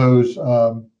some of those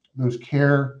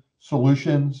care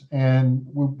solutions. And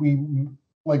we,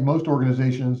 like most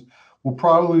organizations, will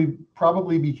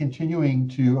probably be continuing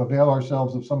to avail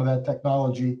ourselves of some of that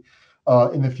technology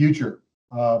in the future.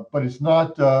 But it's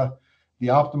not the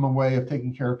optimum way of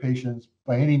taking care of patients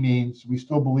by any means. We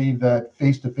still believe that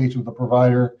face-to-face with the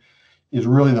provider is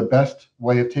really the best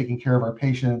way of taking care of our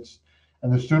patients.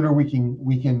 And the sooner we can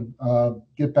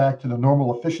get back to the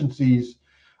normal efficiencies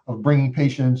of bringing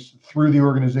patients through the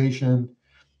organization,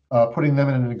 putting them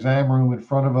in an exam room in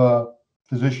front of a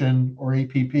physician or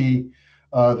APP,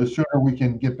 the sooner we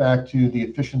can get back to the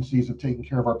efficiencies of taking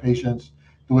care of our patients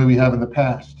the way we have in the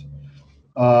past.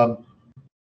 I'm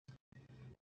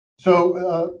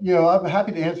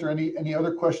happy to answer any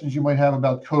other questions you might have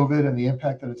about COVID and the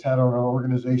impact that it's had on our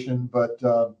organization. But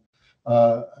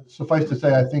suffice to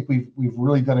say, I think we've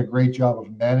really done a great job of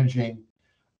managing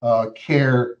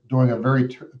care during a very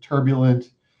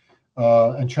turbulent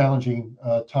and challenging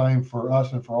time for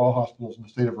us and for all hospitals in the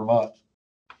state of Vermont.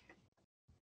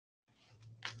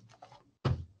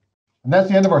 And that's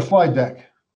the end of our slide deck.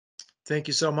 Thank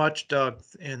you so much, Doug,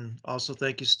 and also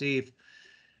thank you, Steve.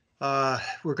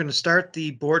 We're going to start the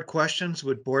board questions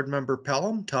with board member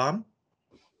Pelham. Tom?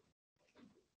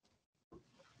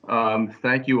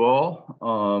 Thank you all.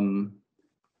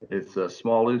 It's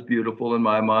small is beautiful in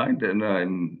my mind, and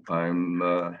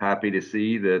I'm happy to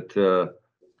see that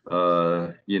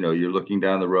you're looking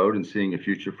down the road and seeing a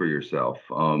future for yourself.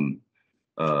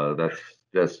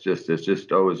 It's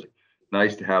just always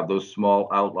nice to have those small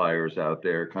outliers out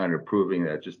there, kind of proving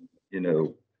that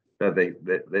that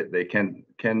they can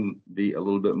be a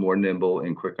little bit more nimble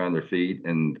and quick on their feet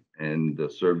and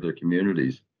serve their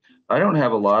communities. I don't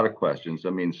have a lot of questions. I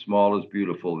mean, small is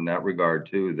beautiful in that regard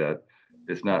too, that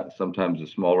it's not sometimes the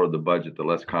smaller the budget, the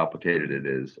less complicated it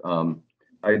is.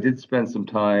 I did spend some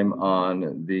time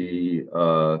on the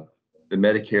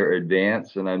Medicare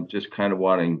advance, and I'm just kind of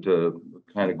wanting to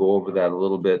kind of go over that a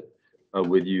little bit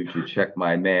with you to check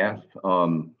my math.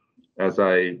 As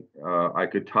I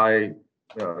could tie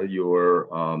your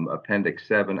Appendix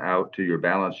 7 out to your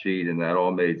balance sheet, and that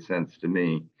all made sense to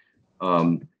me.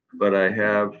 But I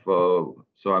have, so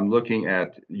I'm looking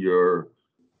at your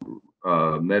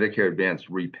Medicare advance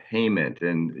repayment,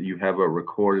 and you have a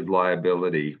recorded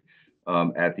liability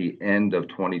at the end of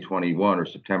 2021 or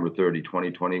September 30,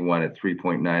 2021 at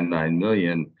 3.99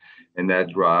 million, and that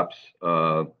drops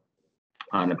on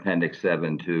Appendix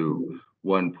 7 to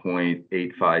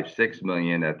 1.856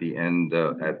 million at the end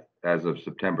as of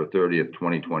September 30th,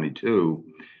 2022.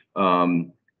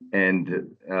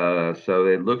 So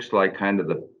it looks like kind of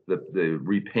the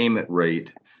repayment rate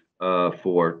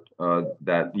for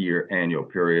that year annual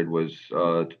period was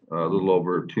a little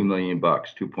over $2 million,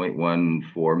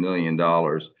 $2.14 million,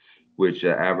 which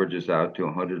averages out to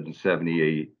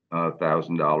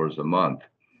 $178,000 a month.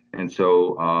 And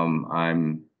so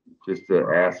I'm just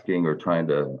asking or trying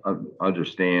to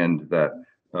understand that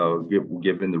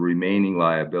given the remaining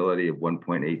liability of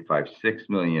 1.856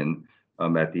 million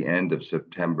at the end of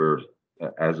September,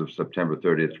 as of September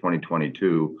 30th,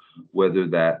 2022, whether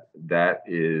that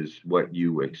is what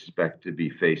you expect to be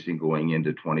facing going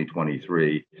into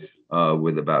 2023,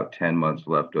 with about 10 months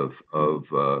left of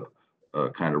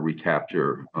kind of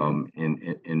recapture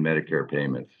in Medicare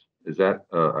payments. Is that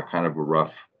a kind of a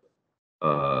rough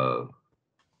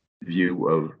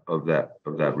view of that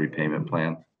repayment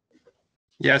plan?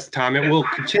 Yes, Tom, it will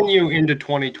continue into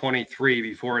 2023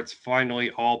 before it's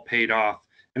finally all paid off.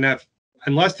 And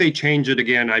unless they change it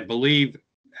again, I believe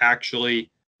actually,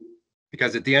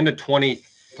 because at the end of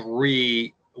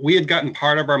 23, we had gotten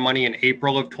part of our money in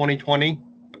April of 2020,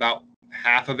 about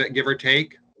half of it, give or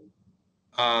take.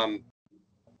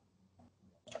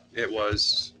 It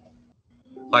was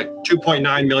like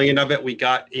 2.9 million of it we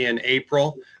got in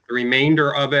April. The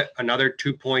remainder of it, another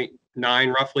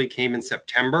 2.9 roughly, came in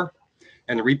September.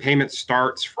 And the repayment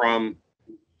starts from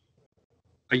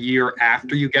a year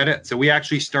after you get it. So we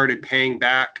actually started paying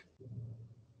back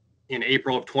in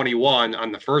April of 21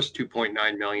 on the first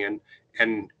 2.9 million,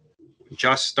 and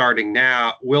just starting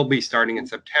now, will be starting in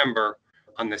September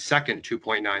on the second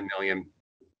 2.9 million.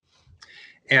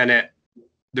 And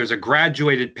there's a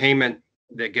graduated payment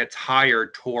that gets higher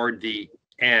toward the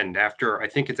end after, I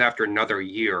think it's after another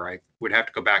year. I would have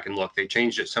to go back and look. They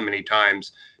changed it so many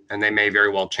times, and they may very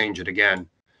well change it again.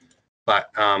 But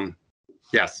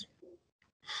yes.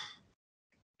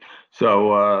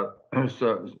 So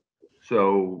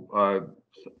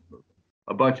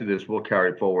a bunch of this will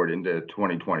carry forward into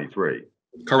 2023.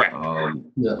 Correct.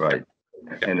 Yeah. Right.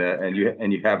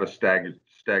 And you have a staggered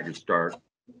start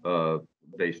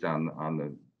based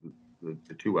on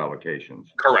the two allocations.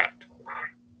 Correct.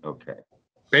 Okay.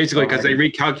 Basically, because they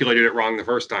recalculated it wrong the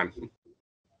first time.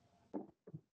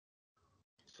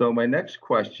 So my next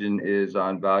question is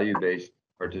on value-based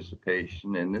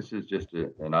participation, and this is just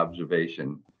an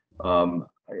observation.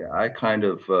 I kind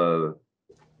of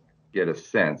get a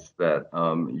sense that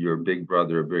your big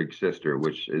brother or big sister,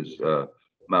 which is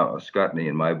Mount Scottney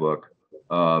in my book,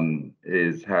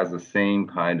 has the same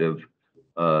kind of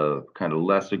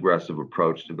less aggressive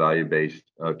approach to value-based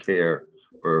care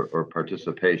or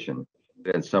participation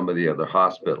than some of the other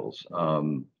hospitals.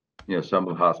 Some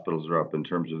of the hospitals are up in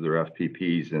terms of their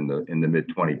FPPs in the mid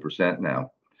 20%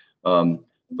 now.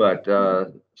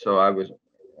 So I was,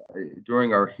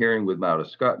 during our hearing with Mount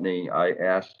Scottney, I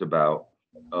asked about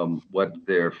what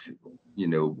their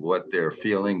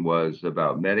feeling was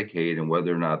about Medicaid and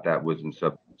whether or not that was in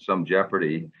some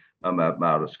jeopardy at Mount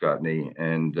Scottney.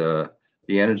 And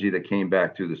the energy that came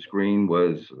back through the screen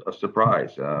was a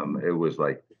surprise. It was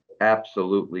like,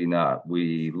 absolutely not.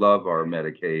 We love our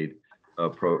Medicaid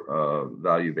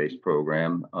value-based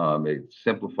program. It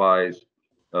simplifies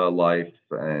life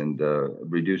and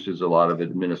reduces a lot of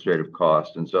administrative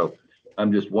costs. And so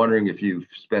I'm just wondering if you've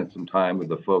spent some time with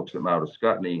the folks at Mount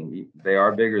Scottney. They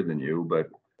are bigger than you, but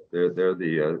they're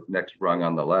the next rung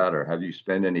on the ladder. Have you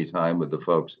spent any time with the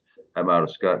folks at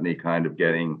Mount Scottney kind of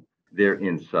getting their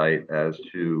insight as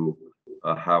to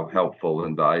how helpful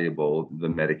and valuable the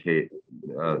Medicaid,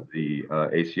 the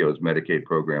ACO's Medicaid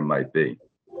program might be?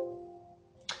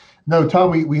 No, Tom,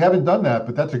 we haven't done that,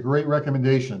 but that's a great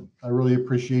recommendation. I really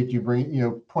appreciate you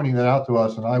pointing that out to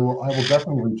us, and I will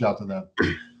definitely reach out to them.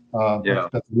 Yeah,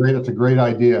 that's great. That's a great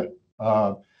idea.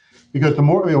 Because the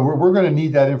more we're going to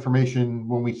need that information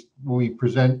when we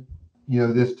present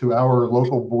this to our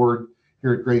local board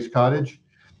here at Grace Cottage,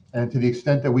 and to the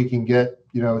extent that we can get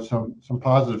some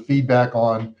positive feedback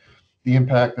on the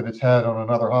impact that it's had on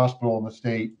another hospital in the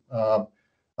state,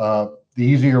 the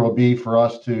easier it will be for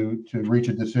us to reach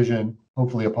a decision,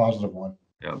 hopefully a positive one.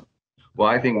 yeah. Well,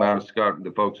 I think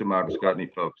the folks at Mount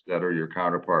Scottney folks that are your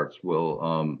counterparts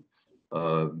will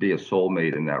be a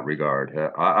soulmate in that regard.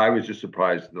 I was just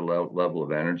surprised at the level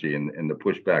of energy and the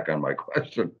pushback on my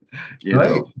question.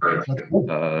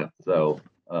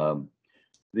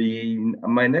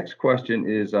 My next question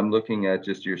is, I'm looking at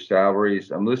just your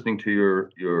salaries. I'm listening to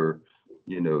your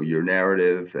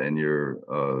narrative and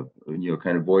your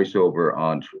kind of voiceover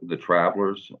on the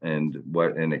travelers and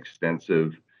what an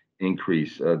extensive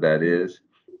increase that is.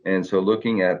 And so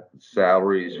looking at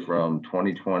salaries from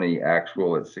 2020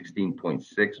 actual at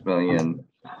 16.6 million,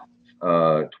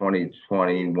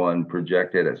 2021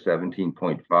 projected at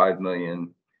 17.5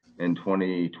 million, and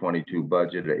 2022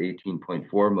 budget at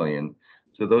 18.4 million.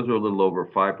 So those are a little over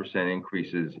 5%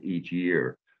 increases each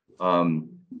year.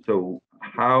 So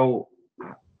how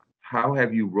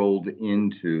have you rolled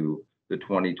into the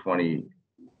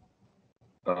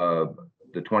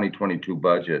 2022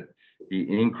 budget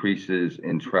the increases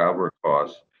in traveler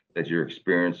costs that you're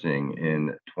experiencing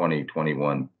in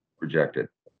 2021 projected?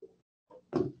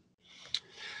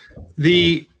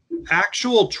 The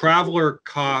actual traveler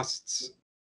costs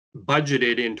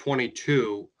budgeted in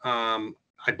 22, I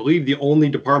believe the only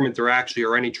department there actually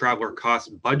are any traveler costs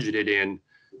budgeted in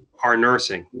are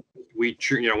nursing.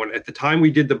 At the time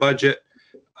we did the budget,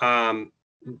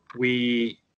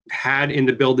 we had in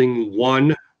the building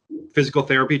one physical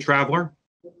therapy traveler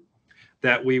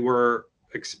that we were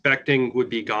expecting would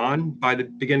be gone by the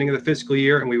beginning of the fiscal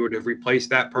year, and we would have replaced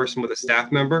that person with a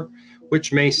staff member,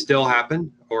 which may still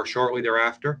happen or shortly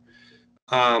thereafter.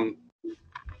 The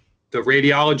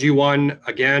radiology one,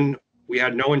 again, we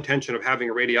had no intention of having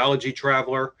a radiology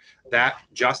traveler. That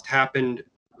just happened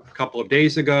a couple of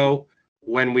days ago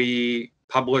when we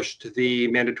published the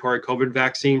mandatory COVID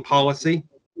vaccine policy.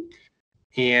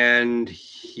 And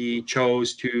he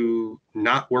chose to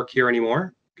not work here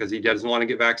anymore because he doesn't want to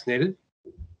get vaccinated.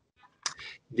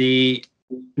 The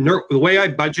way I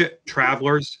budget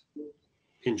travelers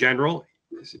in general,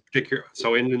 particular,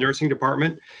 so in the nursing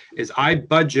department, is I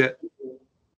budget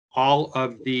all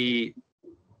of the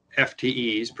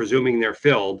FTEs, presuming they're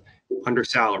filled, under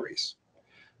salaries.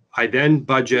 I then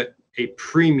budget a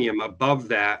premium above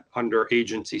that under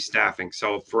agency staffing.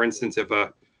 So for instance, if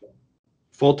a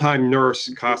full-time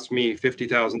nurse costs me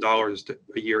 $50,000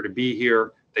 a year to be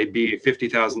here, they'd be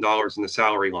 $50,000 in the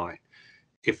salary line.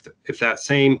 If that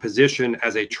same position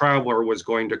as a traveler was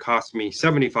going to cost me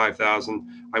 $75,000,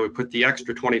 I would put the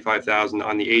extra $25,000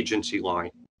 on the agency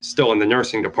line, still in the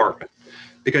nursing department,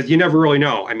 because you never really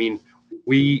know. I mean,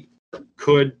 we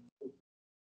could,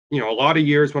 a lot of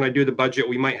years when I do the budget,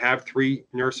 we might have 3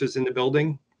 nurses in the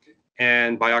building,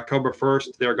 and by October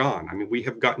 1st, they're gone. I mean, we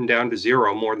have gotten down to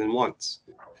 0 more than once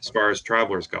as far as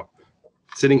travelers go.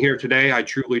 Sitting here today, I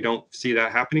truly don't see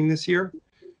that happening this year,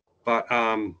 but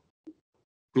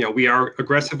we are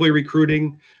aggressively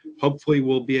recruiting. Hopefully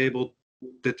we'll be able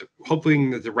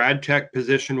hopefully the rad tech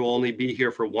position will only be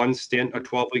here for 1 stint, a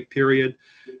 12-week period.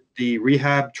 The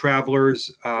rehab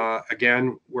travelers,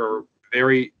 again, we're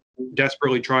very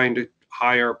desperately trying to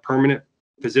hire permanent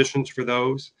positions for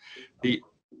those. The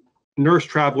nurse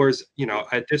travelers,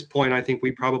 at this point, I think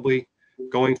we probably,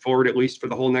 going forward, at least for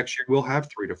the whole next year, we'll have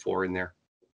 3 to 4 in there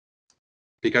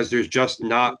because there's just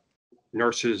not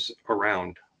nurses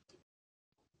around.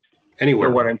 Anyway,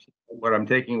 so what I'm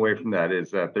taking away from that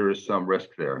is that there is some risk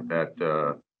there that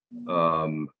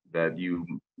that you,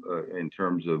 in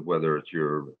terms of whether it's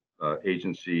your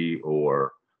agency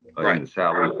or right. in the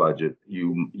salary budget,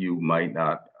 you might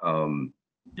not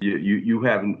you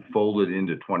haven't folded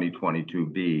into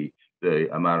 2022B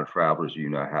the amount of travelers you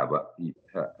now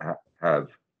have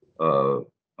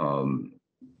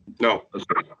no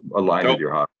aligned nope. with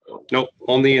your hospital. Nope,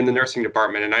 only in the nursing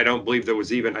department. And I don't believe there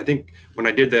was even, I think when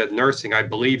I did the nursing, I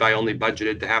believe I only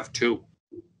budgeted to have 2.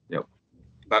 Yep.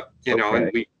 But, Okay.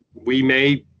 and we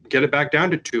may get it back down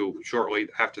to 2 shortly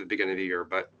after the beginning of the year,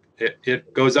 but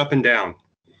it goes up and down.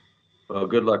 Well,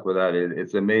 good luck with that.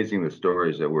 It's amazing the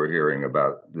stories that we're hearing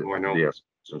about the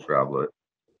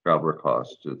traveler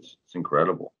costs. It's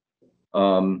incredible.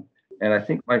 And I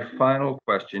think my final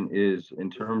question is in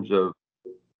terms of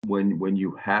when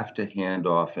you have to hand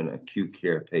off an acute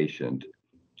care patient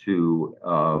to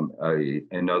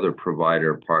another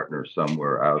provider partner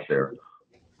somewhere out there,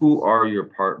 who are your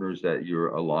partners that you're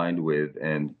aligned with,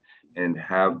 and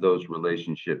have those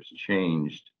relationships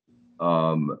changed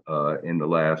in the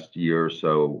last year or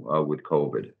so with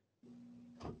COVID?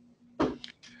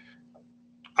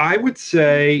 I would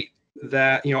say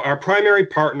that, our primary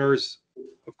partners,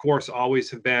 of course,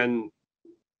 always have been,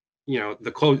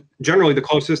 generally the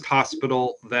closest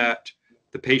hospital that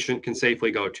the patient can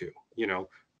safely go to.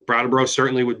 Brattleboro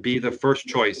certainly would be the first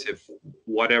choice if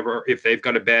they've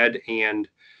got a bed and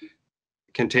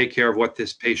can take care of what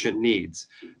this patient needs.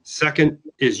 Second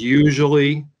is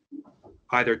usually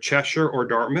either Cheshire or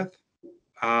Dartmouth.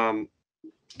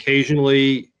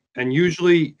 Occasionally, and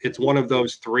usually it's one of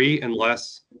those 3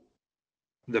 unless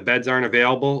the beds aren't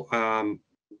available.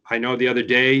 I know the other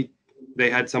day they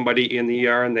had somebody in the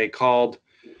ER and they called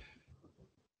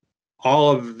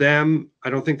all of them. I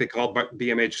don't think they called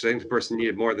BMH because I think the person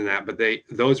needed more than that, but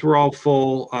those were all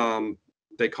full.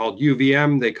 They called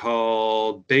UVM, they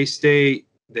called Bay State,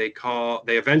 they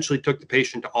eventually took the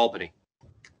patient to Albany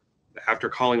after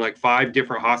calling like 5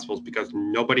 different hospitals because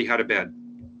nobody had a bed.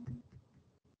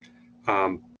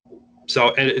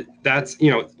 So, and that's,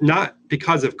 not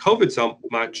because of COVID so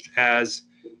much as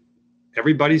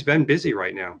everybody's been busy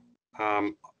right now,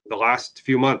 the last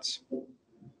few months.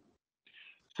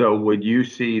 So would you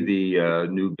see the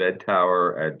new bed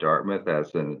tower at Dartmouth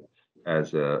as an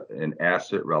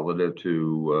asset relative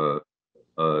to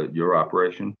your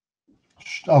operation?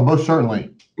 Most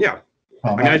certainly. Yeah.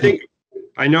 I mean,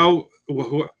 I know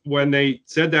when they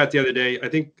said that the other day, I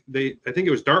think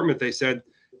it was Dartmouth. They said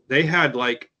they had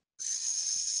like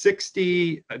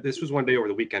 60, this was one day over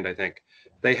the weekend, I think.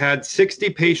 They had 60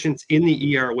 patients in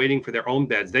the ER waiting for their own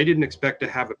beds. They didn't expect to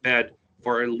have a bed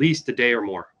for at least a day or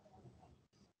more.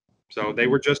 So they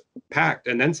were just packed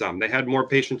and then some. They had more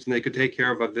patients than they could take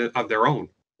care of their own.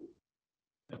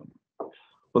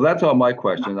 Well, that's all my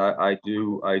questions. I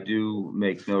do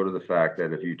make note of the fact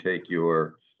that if you take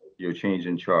your change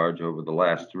in charge over the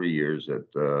last 3 years at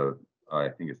I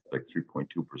think it's like 3.2%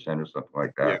 or something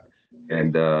like that,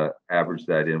 and average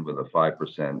that in with a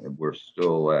 5%, and we're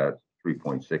still at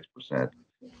 3.6%,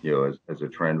 as a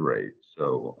trend rate.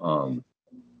 So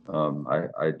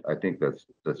I think that's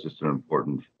just an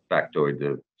important factoid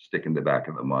to stick in the back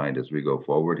of the mind as we go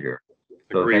forward here.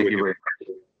 So Agree thank with you you. very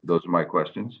much. Those are my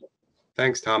questions.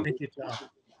 Thanks, Tom. Thank you, Tom.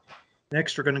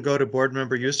 Next, we're going to go to Board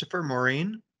Member Yusufer.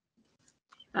 Maureen?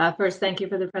 First, thank you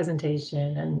for the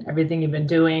presentation and everything you've been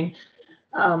doing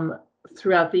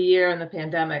throughout the year and the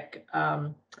pandemic.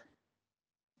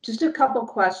 Just a couple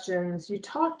questions. You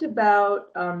talked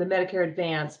about the Medicare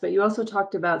advance, but you also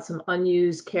talked about some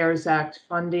unused CARES Act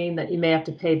funding that you may have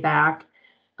to pay back.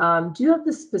 Do you have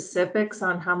the specifics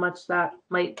on how much that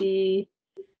might be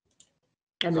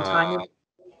and the timing?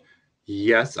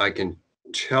 Yes, I can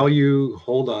tell you.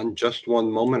 Hold on just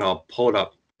one moment. I'll pull it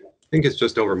up. I think it's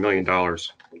just over $1 million.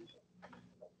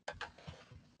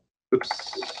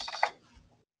 Oops.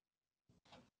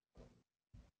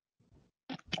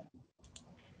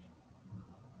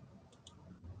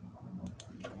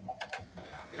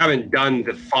 Haven't done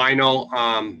the final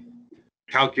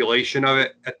calculation of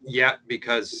it yet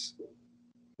because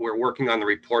we're working on the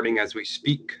reporting as we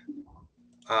speak.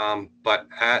 But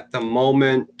at the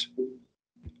moment,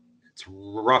 it's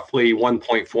roughly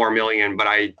 1.4 million, but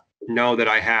I know that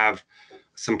I have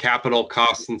some capital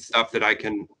costs and stuff that I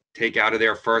can take out of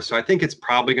there first. So I think it's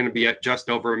probably going to be at just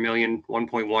over 1 million,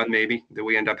 1.1 maybe, that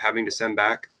we end up having to send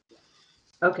back.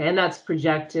 Okay, and that's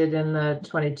projected in the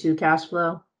 22 cash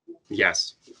flow?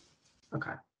 Yes.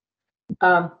 Okay.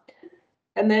 And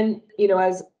then,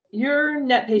 as your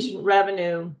net patient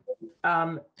revenue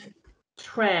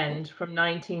trend from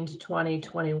 19 to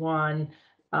 2021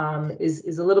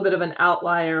 is a little bit of an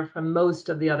outlier from most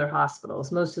of the other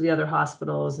hospitals. Most of the other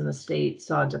hospitals in the state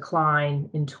saw a decline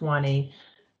in 20.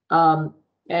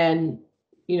 And,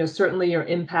 certainly you're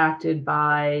impacted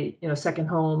by, second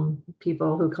home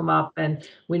people who come up. And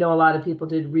we know a lot of people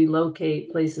did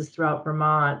relocate places throughout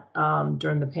Vermont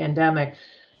during the pandemic.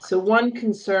 So one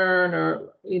concern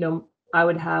I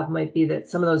would have might be that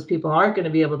some of those people aren't going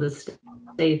to be able to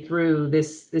stay through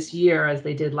this year as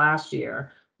they did last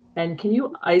year. And can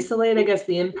you isolate, I guess,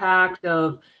 the impact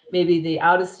of maybe the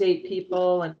out-of-state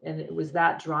people and was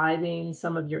that driving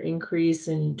some of your increase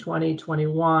in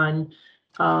 2021?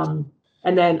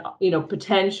 And then,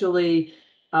 potentially,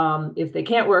 if they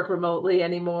can't work remotely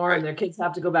anymore and their kids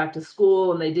have to go back to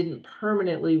school and they didn't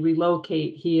permanently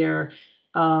relocate here,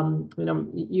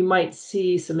 you might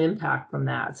see some impact from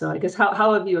that. So I guess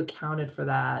how have you accounted for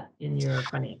that in your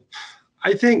financials?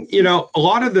 I think, a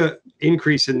lot of the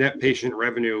increase in net patient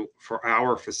revenue for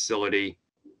our facility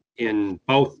in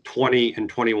both 20 and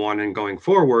 21 and going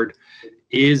forward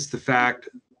is the fact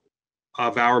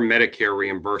of our Medicare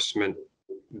reimbursement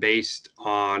based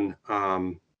on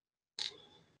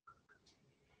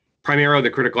primarily the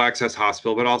critical access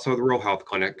hospital, but also the rural health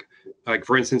clinic. Like,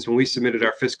 for instance, when we submitted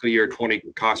our fiscal year 20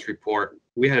 cost report,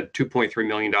 we had a $2.3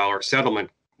 million settlement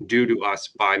due to us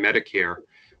by Medicare,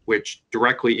 which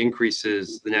directly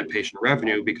increases the net patient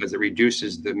revenue because it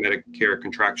reduces the Medicare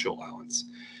contractual allowance.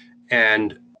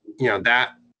 And, that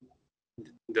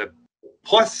the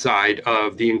plus side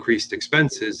of the increased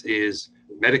expenses is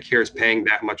Medicare is paying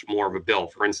that much more of a bill.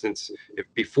 For instance, if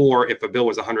a bill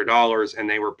was $100 and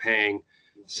they were paying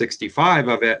 65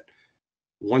 of it,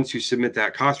 once you submit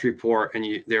that cost report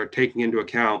and they're taking into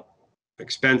account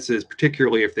expenses,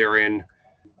 particularly if they're in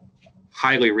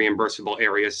highly reimbursable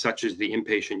areas such as the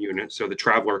inpatient unit. So the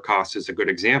traveler cost is a good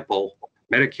example.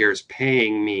 Medicare is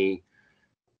paying me,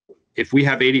 if we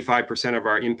have 85% of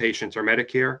our inpatients are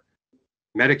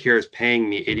Medicare is paying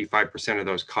me 85% of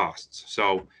those costs.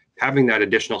 So having that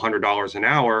additional $100 an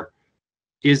hour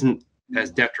isn't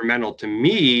as detrimental to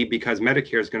me because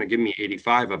Medicare is going to give me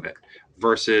 85 of it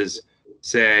versus,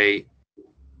 say,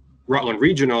 Rutland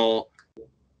Regional,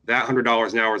 that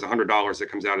 $100 an hour is $100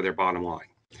 that comes out of their bottom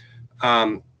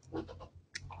line.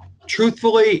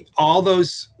 Truthfully, all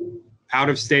those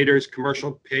out-of-staters,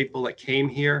 commercial people that came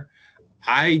here,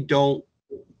 I don't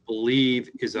believe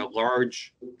is a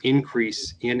large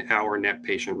increase in our net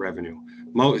patient revenue.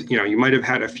 You might have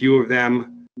had a few of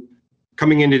them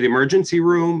coming into the emergency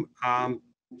room.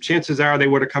 Chances are they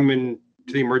would have come in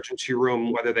to the emergency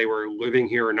room whether they were living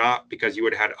here or not, because you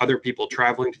would have had other people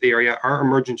traveling to the area. Our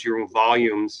emergency room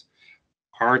volumes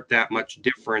aren't that much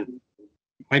different.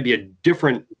 Might be a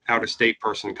different out-of-state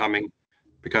person coming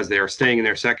because they are staying in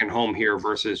their second home here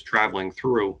versus traveling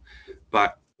through,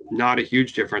 but not a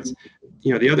huge difference.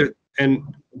 The other, and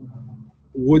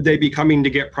Would they be coming to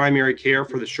get primary care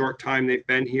for the short time they've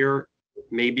been here?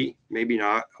 Maybe, maybe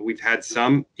not. We've had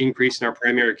some increase in our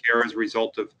primary care as a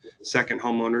result of second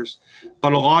homeowners,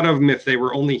 but a lot of them, if they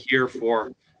were only here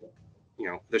for,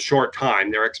 the short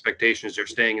time, their expectation is they're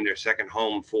staying in their second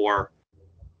home for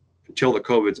until the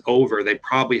COVID's over. They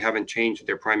probably haven't changed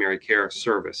their primary care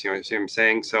service. You know what I'm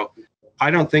saying? So I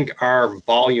don't think our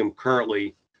volume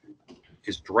currently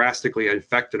is drastically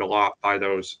affected a lot by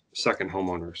those second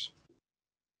homeowners.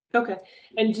 Okay.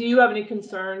 And do you have any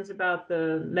concerns about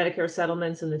the Medicare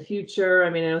settlements in the future? I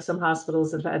mean, I know some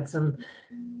hospitals have had some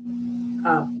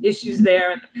issues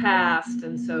there in the past,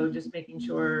 and so just making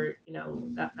sure,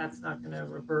 that that's not going to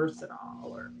reverse at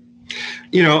all, or.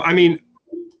 I mean,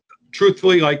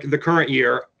 truthfully, like the current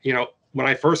year, when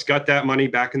I first got that money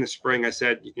back in the spring, I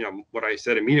said, what I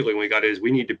said immediately when we got it is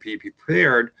we need to be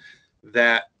prepared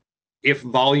that if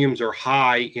volumes are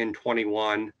high in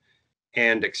 21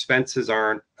 and expenses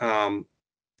aren't,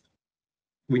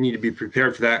 we need to be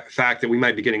prepared for that fact that we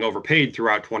might be getting overpaid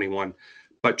throughout 21.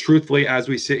 But truthfully, as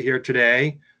we sit here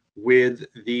today, with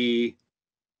the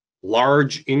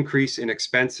large increase in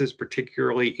expenses,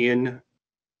 particularly in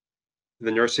the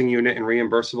nursing unit and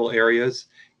reimbursable areas,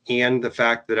 and the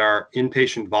fact that our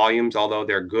inpatient volumes, although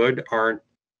they're good, aren't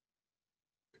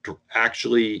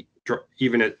actually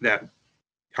even at that,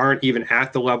 aren't even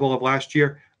at the level of last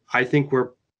year, I think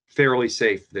we're fairly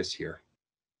safe this year.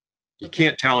 You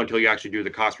can't tell until you actually do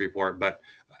the cost report, but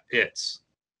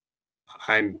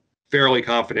I'm fairly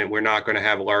confident we're not going to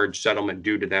have a large settlement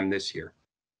due to them this year.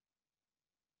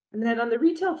 And then on the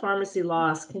retail pharmacy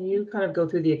loss, can you kind of go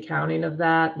through the accounting of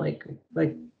that? Like,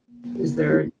 is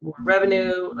there more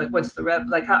revenue? Like, what's the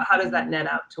how does that net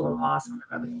out to a loss on the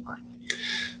revenue line?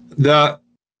 The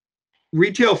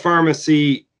retail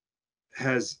pharmacy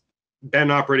has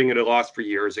been operating at a loss for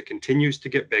years. It continues to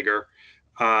get bigger.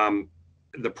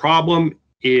 The problem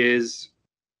is,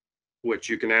 which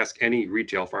you can ask any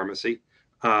retail pharmacy,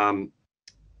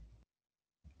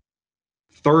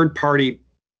 third-party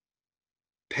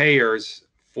payers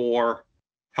for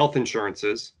health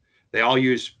insurances, they all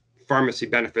use pharmacy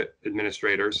benefit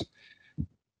administrators.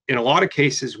 In a lot of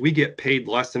cases, we get paid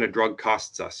less than a drug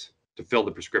costs us to fill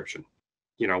the prescription.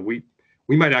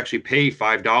 We might actually pay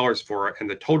 $5 for it, and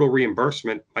the total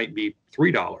reimbursement might be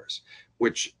 $3,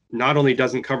 which not only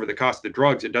doesn't cover the cost of the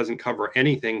drugs, it doesn't cover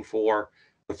anything for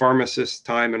the pharmacist's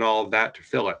time and all of that to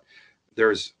fill it.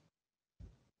 There's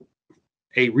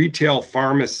a retail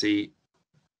pharmacy,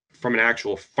 from an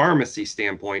actual pharmacy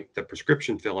standpoint, the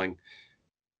prescription filling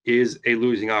is a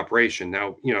losing operation.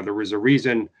 Now, there was a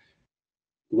reason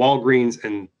Walgreens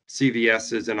and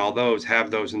CVS's and all those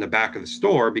have those in the back of the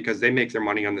store, because they make their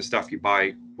money on the stuff you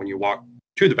buy when you walk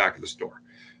to the back of the store.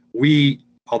 We,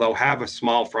 although have a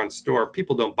small front store,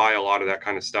 people don't buy a lot of that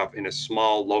kind of stuff in a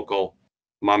small local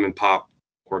mom and pop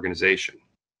organization,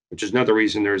 which is another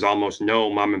reason there's almost no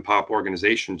mom and pop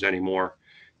organizations anymore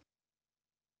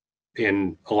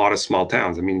in a lot of small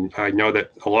towns. I mean, I know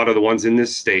that a lot of the ones in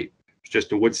this state,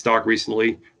 just in Woodstock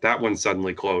recently, that one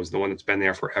suddenly closed, the one that's been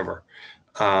there forever,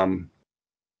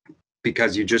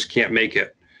 because you just can't make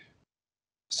it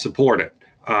support it.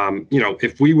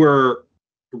 If we were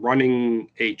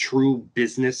running a true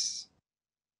business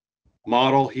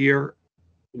model here,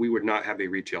 we would not have a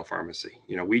retail pharmacy.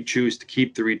 We choose to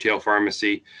keep the retail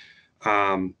pharmacy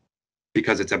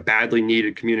because it's a badly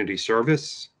needed community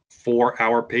service for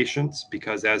our patients,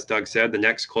 because as Doug said, the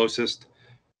next closest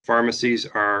pharmacies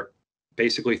are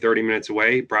basically 30 minutes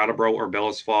away, Brattleboro or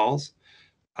Bellows Falls.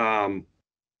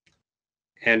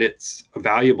 And it's a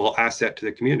valuable asset to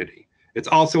the community. It's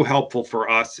also helpful for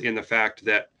us in the fact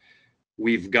that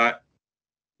we've got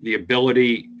the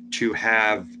ability to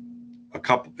have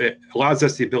it allows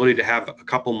us the ability to have a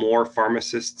couple more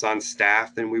pharmacists on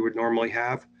staff than we would normally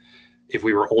have if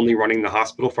we were only running the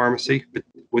hospital pharmacy. But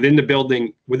within the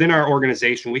building, within our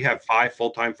organization, we have 5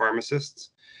 full-time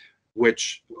pharmacists,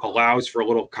 which allows for a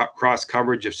little cross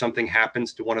coverage. If something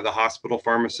happens to one of the hospital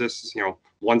pharmacists,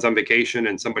 one's on vacation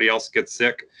and somebody else gets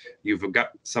sick, you've got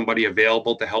somebody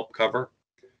available to help cover.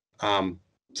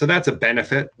 So that's a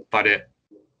benefit, but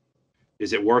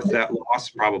is it worth that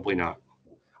loss? Probably not.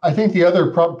 I think the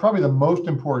other, probably the most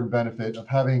important benefit of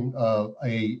having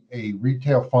a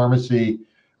retail pharmacy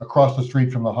across the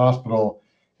street from the hospital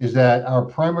is that our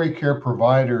primary care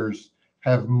providers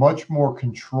have much more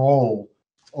control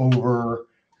over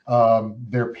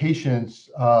their patients'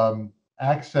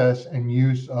 access and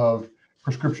use of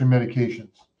prescription medications.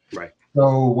 Right.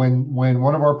 So when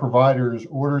one of our providers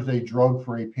orders a drug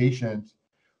for a patient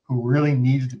who really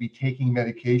needs to be taking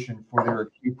medication for their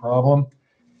acute problem,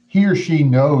 he or she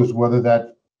knows whether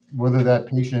that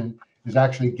patient is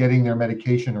actually getting their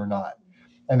medication or not.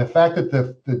 And the fact that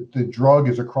the drug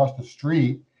is across the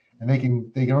street and they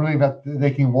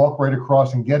can walk right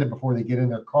across and get it before they get in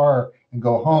their car and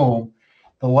go home,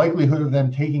 the likelihood of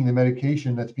them taking the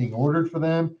medication that's being ordered for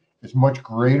them is much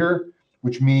greater,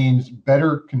 which means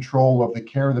better control of the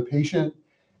care of the patient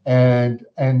and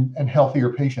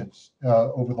healthier patients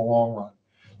over the long run.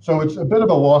 So it's a bit of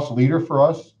a lost leader for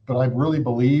us, but I really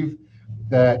believe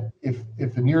that if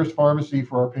the nearest pharmacy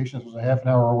for our patients was a half an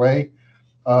hour away,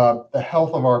 the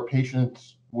health of our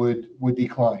patients would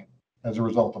decline as a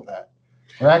result of that,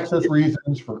 for access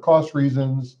reasons, for cost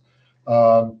reasons,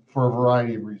 for a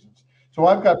variety of reasons. So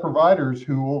I've got providers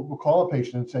who will call a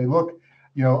patient and say, look,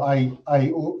 you know,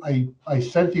 I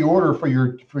sent the order for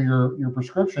your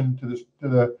prescription to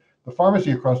the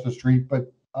pharmacy across the street,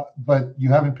 but you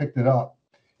haven't picked it up.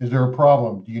 Is there a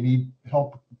problem? Do you need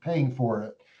help paying for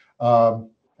it?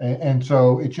 And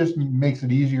so it just makes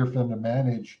it easier for them to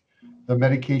manage the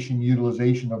medication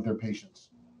utilization of their patients.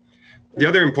 The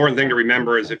other important thing to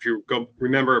remember is, if you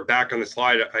remember back on the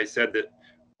slide, I said that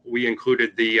we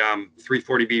included the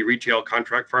 340B retail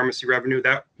contract pharmacy revenue.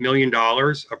 That $1 million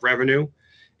of revenue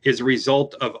is a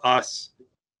result of us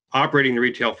operating the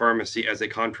retail pharmacy as a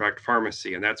contract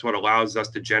pharmacy, and that's what allows us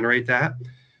to generate that.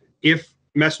 If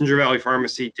Messenger Valley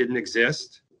Pharmacy didn't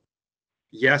exist,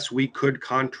 yes, we could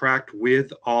contract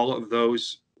with all of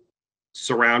those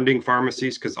surrounding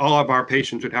pharmacies, because all of our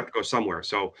patients would have to go somewhere.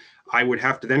 So I would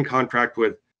have to then contract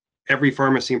with every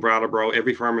pharmacy in Brattleboro,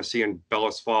 every pharmacy in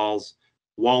Bellows Falls,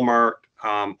 Walmart,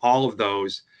 all of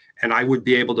those, and I would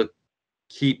be able to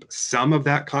keep some of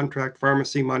that contract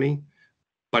pharmacy money,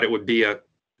 but it would be a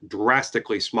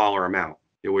drastically smaller amount.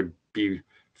 It would be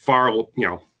far, you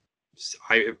know,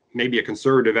 maybe a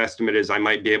conservative estimate is I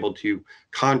might be able to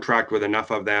contract with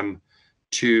enough of them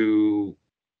to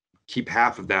keep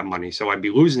half of that money. So I'd be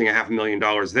losing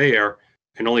 $500,000 there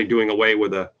and only doing away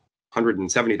with a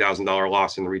 $170,000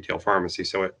 loss in the retail pharmacy.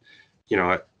 So it, you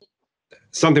know,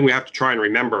 something we have to try and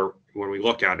remember when we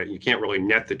look at it. You can't really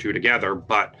net the two together,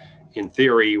 but in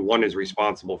theory, one is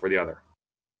responsible for the other.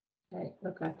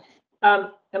 Okay. And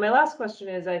my last question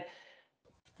is, I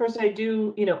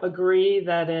do, agree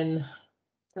that in,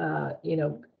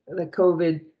 the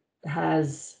COVID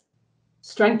has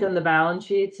strengthened the balance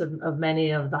sheets of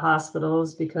many of the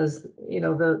hospitals, because,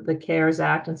 the CARES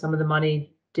Act and some of the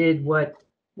money did what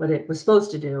it was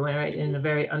supposed to do, right, in a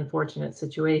very unfortunate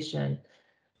situation.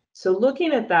 So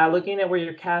looking at that, looking at where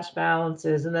your cash balance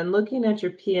is, and then looking at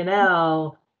your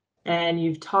P&L, and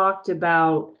you've talked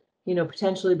about,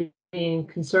 potentially being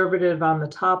conservative on the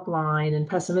top line and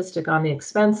pessimistic on the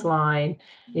expense line,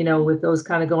 with those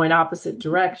kind of going opposite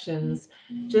directions,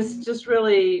 just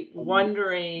really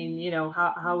wondering,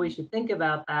 how we should think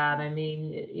about that. I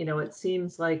mean, it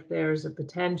seems like there's a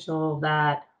potential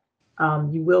that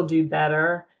you will do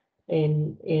better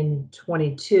in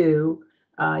 22.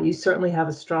 You certainly have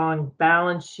a strong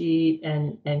balance sheet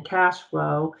and cash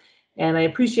flow. And I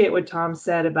appreciate what Tom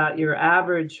said about your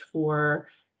average for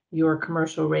your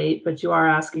commercial rate, but you are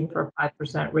asking for a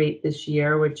 5% rate this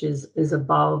year, which is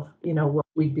above, what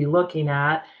we'd be looking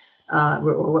at,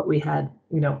 or what we had,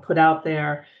 put out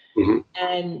there. Mm-hmm.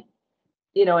 And,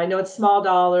 I know it's small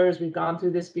dollars. We've gone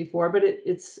through this before, but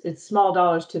it's small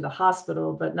dollars to the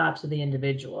hospital, but not to the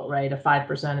individual, right? A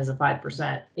 5% is a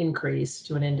 5% increase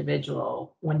to an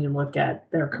individual when you look at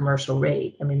their commercial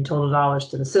rate. I mean, total dollars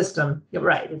to the system, you're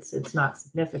right, it's not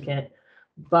significant,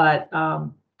 but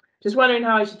just wondering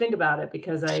how I should think about it,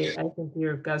 because I think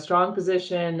you've got a strong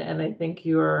position, and I think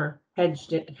you're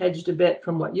hedged a bit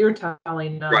from what you're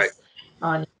telling us, right,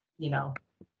 on,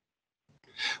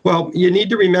 Well, you need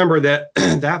to remember that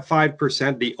that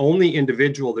 5%, the only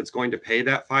individual that's going to pay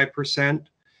that 5%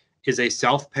 is a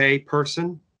self-pay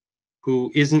person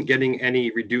who isn't getting any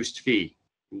reduced fee.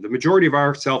 The majority of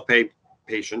our self-pay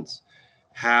patients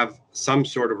have some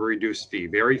sort of a reduced fee.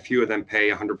 Very few of them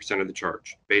pay 100% of the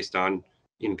charge based on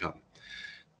income.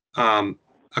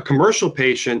 A commercial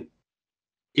patient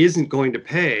isn't going to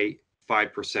pay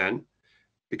 5%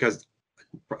 because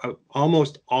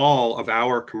almost all of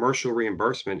our commercial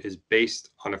reimbursement is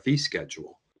based on a fee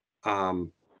schedule.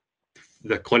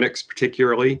 The clinics,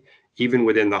 particularly, even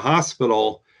within the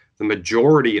hospital, the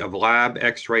majority of lab,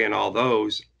 x-ray, and all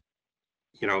those,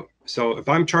 so if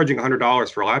I'm charging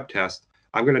 $100 for a lab test,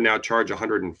 I'm going to now charge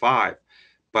 $105,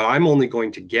 but I'm only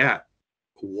going to get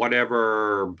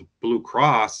whatever Blue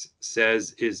Cross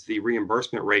says is the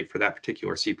reimbursement rate for that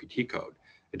particular CPT code.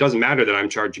 It doesn't matter that I'm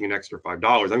charging an extra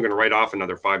 $5. I'm going to write off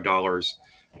another $5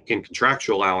 in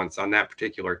contractual allowance on that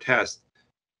particular test,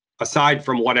 aside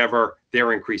from whatever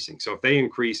they're increasing. So if they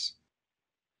increase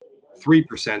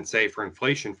 3%, say for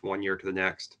inflation from one year to the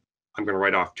next, I'm going to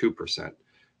write off 2%.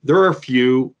 There are a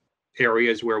few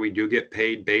areas where we do get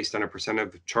paid based on a percent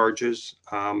of charges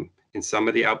in some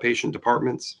of the outpatient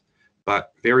departments,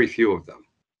 but very few of them.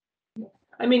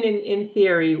 I mean, in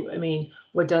theory, I mean,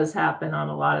 what does happen on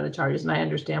a lot of the charges, and I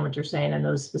understand what you're saying in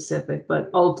those specific,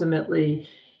 but ultimately,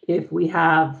 if we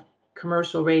have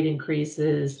commercial rate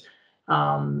increases,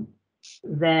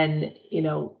 then, you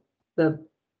know, the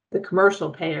commercial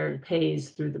payer pays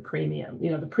through the premium, you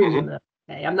know, the premium that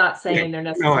they pay. I'm not saying they're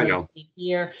necessarily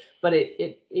here, but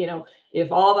it, you know,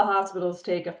 if all the hospitals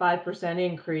take a 5%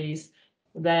 increase,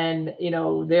 then, you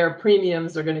know, their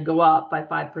premiums are going to go up by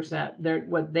 5%.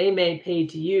 What they may pay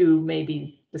to you may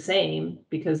be the same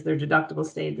because their deductible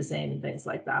stayed the same and things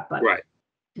like that. But,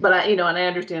 but you know, and I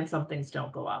understand some things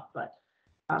don't go up, but.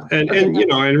 And you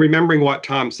know, and remembering what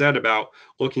Tom said about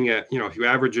looking at, you know, if you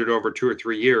average it over 2 or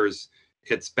 3 years,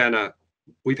 it's been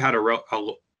we've had a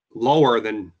lower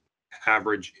than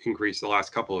average increase the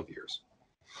last couple of years.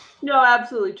 No,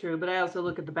 absolutely true. But I also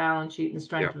look at the balance sheet and the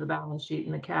strength of the balance sheet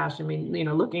and the cash. I mean, you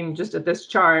know, looking just at this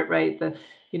chart, right?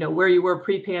 You know, where you were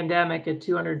pre-pandemic at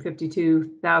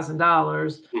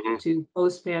 $252,000 to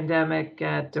post-pandemic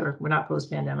at, or we're not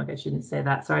post-pandemic, I shouldn't say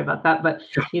that. Sorry about that. But,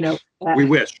 you know, we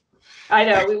wish. I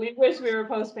know we wish we were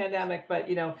post-pandemic, but,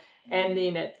 you know,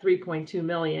 ending at 3.2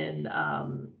 million,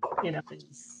 you know,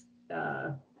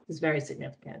 is very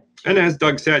significant. And as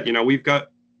Doug said, you know, we've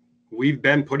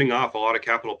been putting off a lot of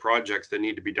capital projects that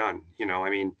need to be done. You know, I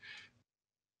mean,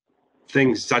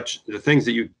 the things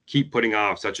that you keep putting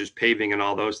off, such as paving and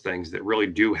all those things that really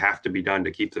do have to be done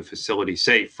to keep the facility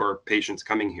safe for patients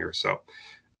coming here. So,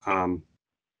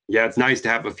 yeah, it's nice to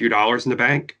have a few dollars in the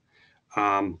bank.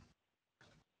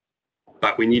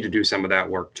 But we need to do some of that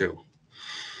work too.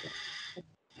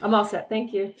 I'm all set.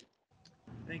 Thank you.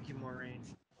 Thank you, Maureen.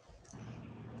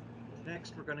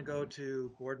 Next, we're going to go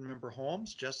to Board Member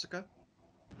Holmes. Jessica.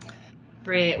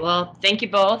 Great. Well, thank you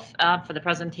both for the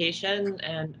presentation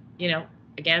and, you know,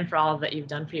 again, for all that you've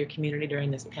done for your community during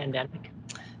this pandemic.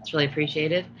 It's really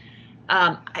appreciated.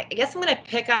 I guess I'm going to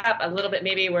pick up a little bit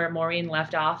maybe where Maureen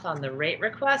left off on the rate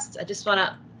request. I just want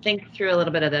to think through a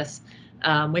little bit of this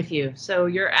with you. So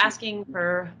you're asking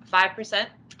for 5%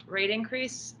 rate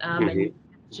increase, and you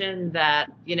mentioned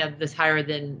that, you know, this higher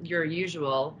than your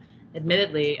usual.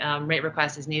 Admittedly, rate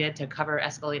request is needed to cover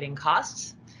escalating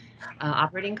costs,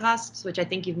 operating costs, which I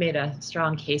think you've made a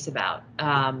strong case about.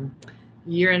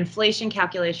 Your inflation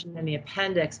calculation in the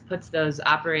appendix puts those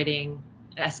escalating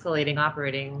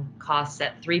operating costs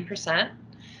at 3%.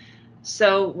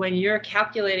 So when you're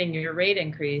calculating your rate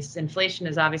increase, inflation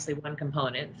is obviously one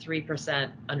component, 3%.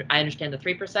 I understand the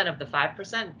 3% of the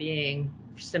 5% being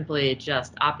simply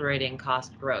just operating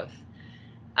cost growth.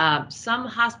 Some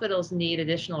hospitals need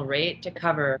additional rate to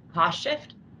cover cost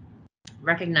shift,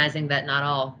 recognizing that not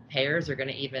all payers are going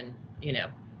to even, you know,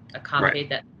 accommodate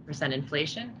that percent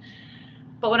inflation.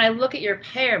 But when I look at your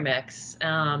payer mix,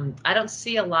 I don't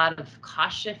see a lot of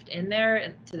cost shift in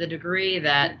there to the degree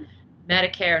that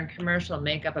Medicare and commercial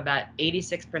make up about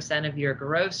 86% of your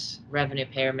gross revenue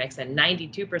payer mix and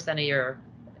 92% of your,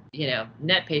 you know,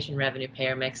 net patient revenue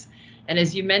payer mix. And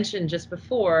as you mentioned just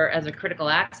before, as a critical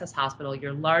access hospital,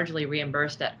 you're largely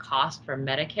reimbursed at cost for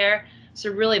Medicare.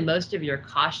 So really most of your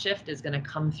cost shift is going to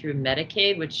come through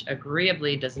Medicaid, which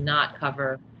agreeably does not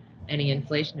cover any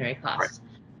inflationary costs.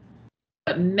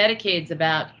 But Medicaid's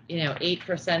about, you know,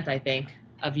 8%, I think,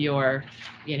 of your,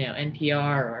 you know,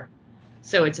 NPR, or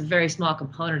so it's a very small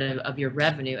component of your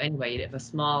revenue anyway. You have a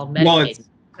small Medicaid.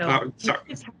 Well, sorry.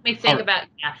 Just help me think about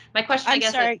my question.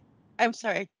 I'm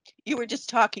sorry. You were just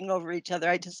talking over each other.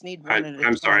 I just need one at a time.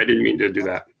 I'm sorry. I didn't mean to do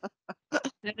that.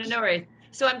 No worries.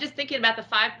 So I'm just thinking about the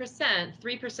 5%,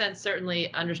 3%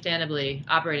 certainly understandably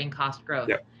operating cost growth.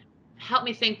 Yep. Help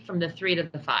me think from the 3 to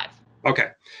the 5. Okay.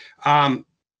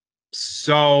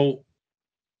 So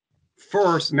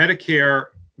first, Medicare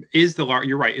is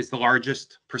you're right, is the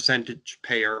largest percentage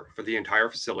payer for the entire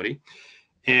facility.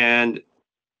 And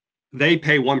they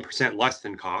pay 1% less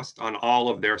than cost on all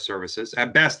of their services.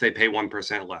 At best, they pay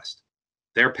 1% less.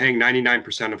 They're paying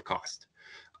 99% of cost.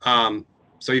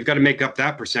 So you've got to make up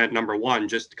that percent, number one,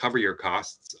 just to cover your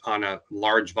costs on a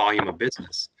large volume of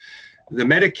business. The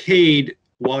Medicaid,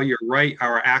 while you're right,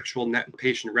 our actual net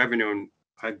patient revenue, and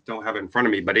I don't have it in front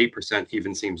of me, but 8%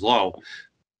 even seems low.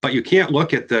 But you can't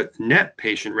look at the net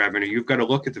patient revenue. You've got to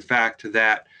look at the fact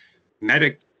that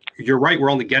you're right, we're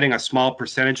only getting a small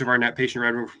percentage of our net patient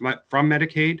revenue from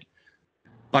Medicaid,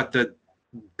 but the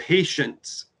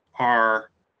patients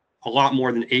are a lot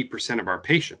more than 8% of our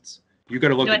patients. You got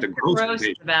to look at the gross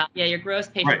patient. Your gross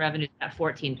patient revenue is at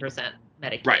 14%.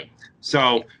 Medicaid. Right.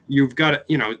 So you've got,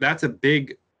 that's a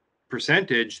big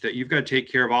percentage that you've got to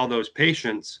take care of all those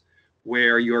patients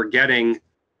where you're getting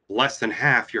less than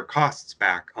half your costs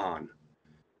back on.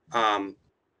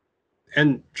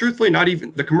 And truthfully, not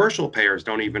even the commercial payers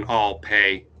don't even all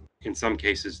pay, in some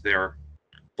cases, their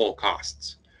full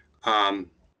costs. But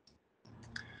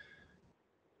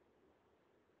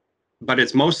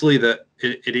it's mostly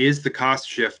it is the cost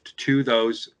shift to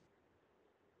those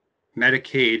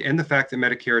Medicaid and the fact that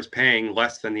Medicare is paying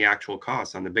less than the actual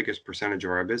costs on the biggest percentage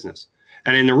of our business.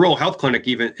 And in the rural health clinic,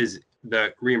 even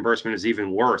the reimbursement is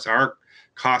even worse. Our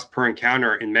cost per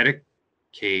encounter in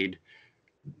Medicaid,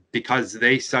 because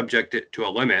they subject it to a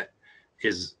limit,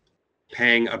 is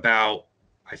paying about,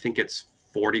 I think it's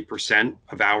 40%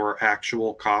 of our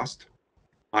actual cost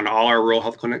on all our rural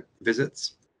health clinic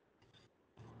visits.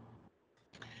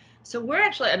 So we're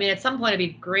actually, I mean, at some point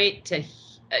it'd be great to,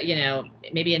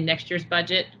 maybe in next year's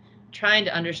budget, trying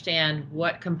to understand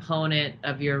what component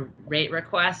of your rate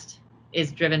request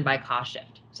is driven by cost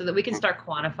shift so that we can start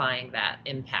quantifying that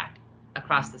impact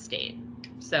across the state.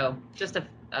 So just a,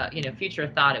 future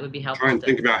thought, it would be helpful. Try and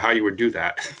think about how you would do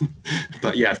that.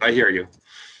 But yes, I hear you.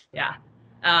 Yeah.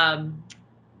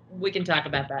 We can talk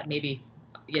about that maybe,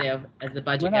 as the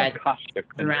budget guide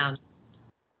around.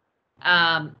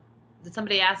 Did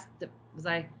somebody ask,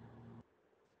 am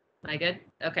I good?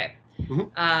 Okay.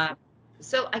 Mm-hmm.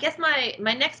 So I guess my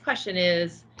next question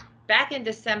is, back in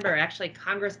December, actually,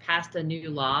 Congress passed a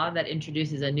new law that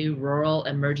introduces a new rural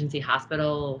emergency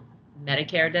hospital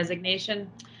Medicare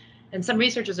designation. And some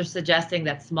researchers are suggesting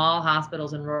that small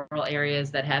hospitals in rural areas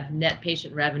that have net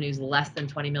patient revenues less than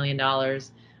 $20 million,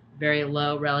 very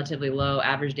low, relatively low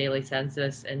average daily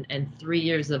census, and 3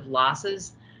 years of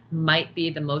losses might be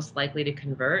the most likely to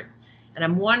convert. And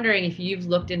I'm wondering if you've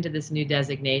looked into this new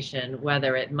designation,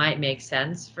 whether it might make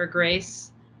sense for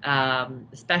Grace,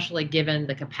 especially given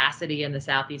the capacity in the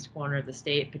southeast corner of the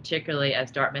state, particularly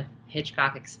as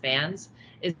Dartmouth-Hitchcock expands.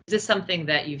 Is this something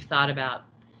that you've thought about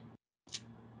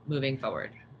moving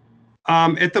forward?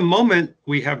 At the moment,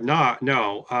 we have not,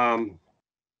 no.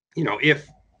 If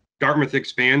Dartmouth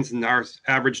expands and our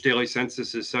average daily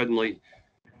census is suddenly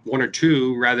 1 or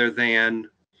 2 rather than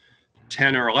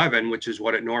 10 or 11, which is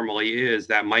what it normally is,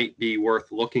 that might be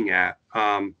worth looking at.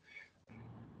 I'm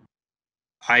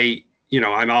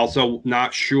also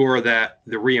not sure that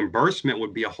the reimbursement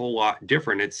would be a whole lot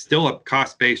different. It's still a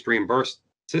cost-based reimbursed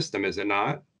system, is it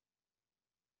not?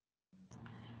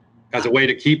 As a way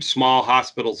to keep small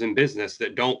hospitals in business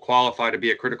that don't qualify to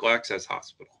be a critical access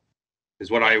hospital, is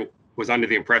what I was under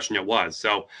the impression it was.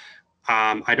 So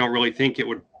I don't really think it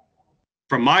would,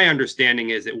 from my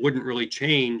understanding, is it wouldn't really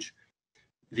change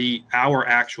our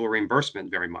actual reimbursement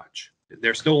very much.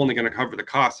 They're still only going to cover the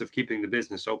cost of keeping the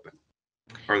business open,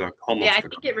 or almost. Yeah, I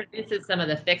think it reduces some of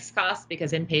the fixed costs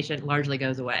because inpatient largely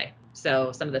goes away.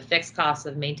 So some of the fixed costs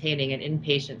of maintaining an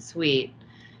inpatient suite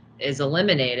is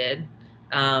eliminated,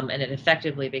 and it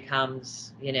effectively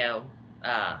becomes, an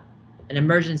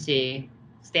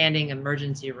standing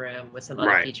emergency room with some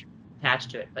other features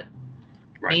attached to it. But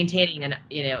maintaining an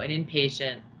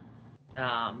inpatient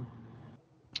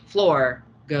floor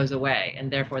goes away,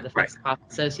 and therefore the fixed costs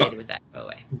associated with that go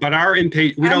away. But our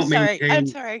inpatient, we don't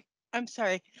maintain. I'm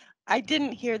sorry. I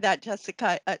didn't hear that,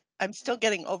 Jessica. I'm still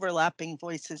getting overlapping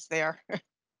voices there.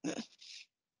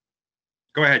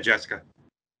 Go ahead, Jessica.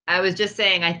 I was just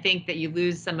saying, I think that you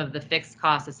lose some of the fixed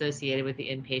costs associated with the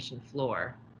inpatient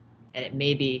floor. And it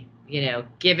may be,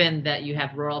 given that you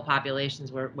have rural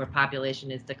populations where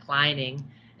population is declining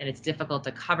and it's difficult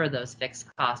to cover those fixed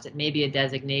costs, it may be a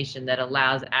designation that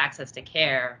allows access to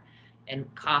care and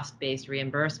cost-based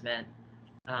reimbursement.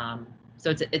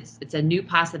 So it's a new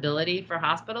possibility for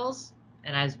hospitals.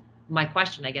 And my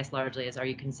question, I guess, largely is, are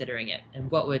you considering it?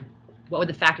 And what would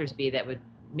the factors be that would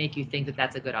make you think that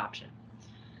that's a good option?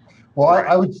 Well,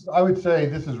 I would say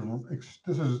this is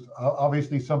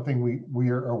obviously something we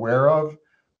are aware of,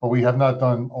 but we have not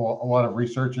done a lot of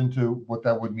research into what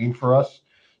that would mean for us.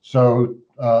 So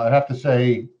I'd have to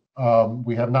say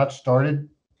we have not started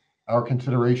our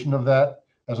consideration of that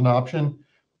as an option,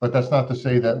 but that's not to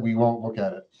say that we won't look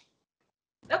at it.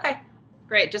 Okay,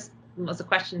 great. Just was a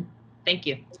question. Thank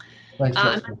you. Thanks,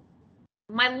 Jessica.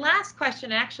 My last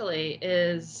question actually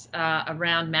is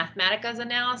around Mathematica's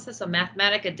analysis. So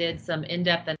Mathematica did some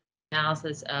in-depth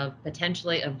analysis of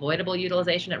potentially avoidable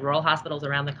utilization at rural hospitals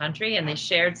around the country, and they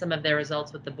shared some of their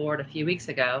results with the board a few weeks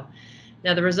ago.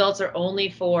 Now the results are only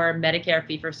for Medicare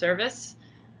fee-for-service,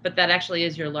 but that actually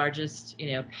is your largest,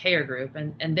 payer group.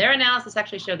 And their analysis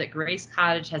actually showed that Grace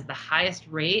Cottage has the highest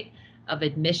rate of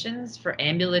admissions for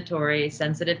ambulatory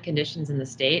sensitive conditions in the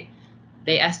state,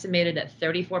 They estimated that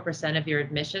 34% of your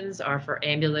admissions are for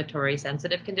ambulatory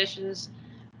sensitive conditions.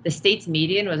 The state's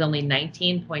median was only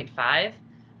 19.5.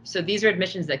 So these are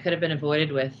admissions that could have been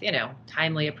avoided with,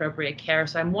 timely, appropriate care.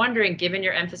 So I'm wondering, given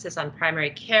your emphasis on primary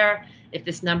care, if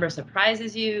this number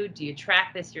surprises you, do you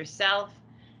track this yourself?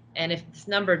 And if this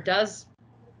number does,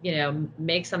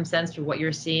 make some sense for what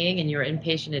you're seeing in your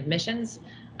inpatient admissions,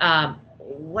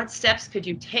 what steps could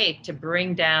you take to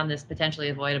bring down this potentially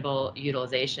avoidable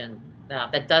utilization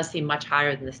that does seem much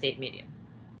higher than the state median?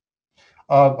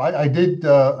 I did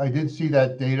see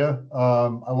that data.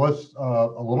 I was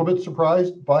a little bit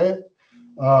surprised by it.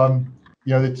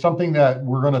 It's something that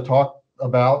we're going to talk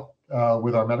about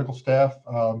with our medical staff.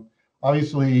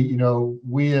 Obviously,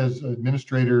 we as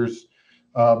administrators,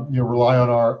 rely on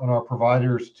our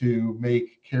providers to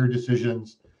make care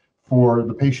decisions for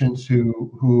the patients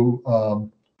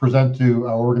who present to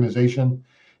our organization.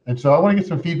 And so I want to get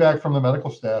some feedback from the medical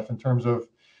staff in terms of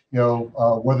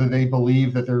whether they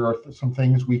believe that there are some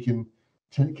things we can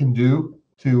do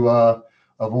to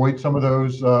avoid some of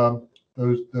those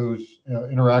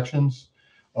interactions,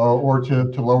 or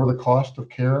to lower the cost of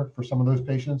care for some of those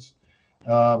patients.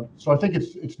 So I think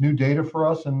it's new data for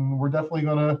us, and we're definitely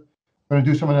going to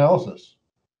do some analysis.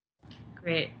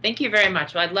 Great, thank you very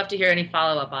much. Well, I'd love to hear any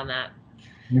follow-up on that.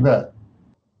 You bet.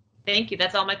 Thank you.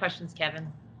 That's all my questions,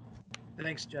 Kevin.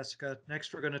 Thanks, Jessica.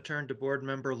 Next, we're going to turn to board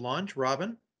member lunch.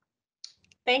 Robin.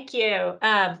 Thank you.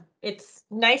 It's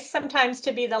nice sometimes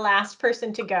to be the last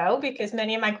person to go because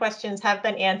many of my questions have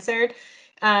been answered.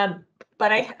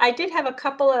 But I did have a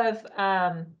couple of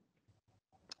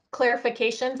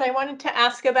clarifications I wanted to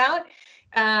ask about.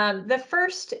 The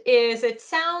first is, it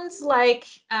sounds like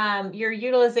your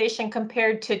utilization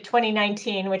compared to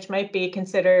 2019, which might be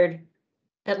considered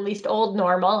at least old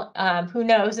normal, who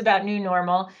knows about new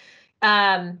normal,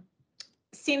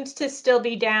 seems to still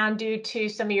be down due to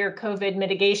some of your COVID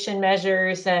mitigation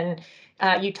measures. And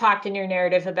you talked in your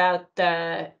narrative about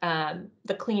the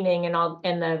cleaning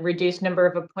and the reduced number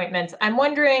of appointments. I'm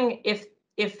wondering if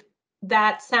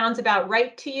that sounds about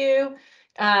right to you,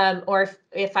 or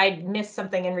if I missed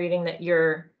something in reading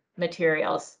your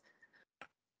materials.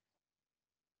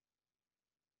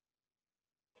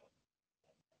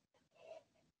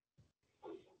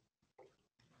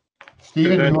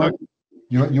 Stephen,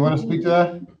 you want to speak to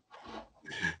that?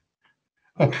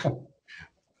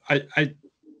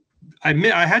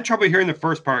 I had trouble hearing the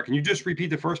first part. Can you just repeat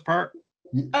the first part?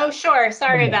 Oh, sure.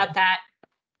 Sorry about that.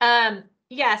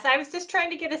 Yes, I was just trying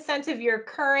to get a sense of your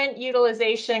current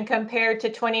utilization compared to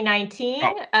 2019.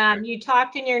 You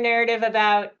talked in your narrative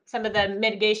about some of the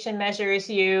mitigation measures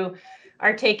you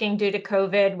are taking due to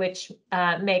COVID, which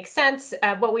makes sense.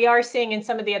 What we are seeing in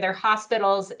some of the other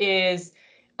hospitals is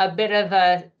a bit of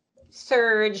a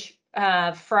surge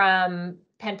from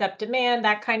pent-up demand,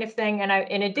 that kind of thing.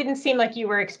 And it didn't seem like you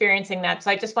were experiencing that.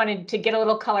 So I just wanted to get a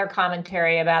little color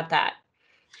commentary about that.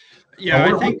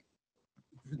 Yeah, I think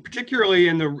particularly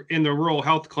in the rural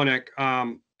health clinic,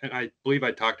 and I believe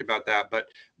I talked about that, but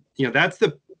that's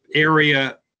the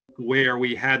area where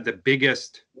we had the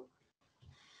biggest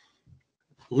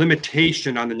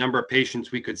limitation on the number of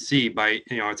patients we could see. By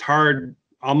it's hard,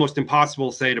 almost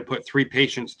impossible, say, to put 3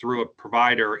 patients through a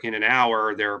provider in an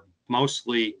hour. They're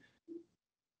mostly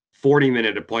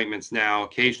 40-minute appointments now.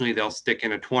 Occasionally they'll stick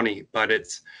in a 20, but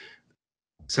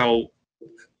so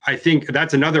I think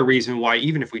that's another reason why,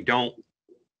 even if we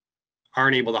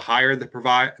aren't able to hire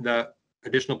the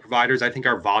additional providers, I think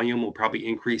our volume will probably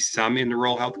increase some in the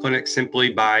rural health clinic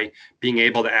simply by being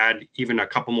able to add even a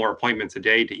couple more appointments a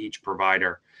day to each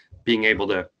provider, being able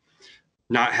to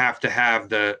not have to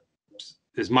have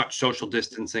as much social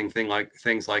distancing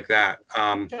things like that.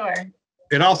 Sure.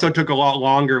 It also took a lot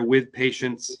longer with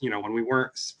patients, when we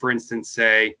weren't, for instance,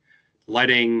 say,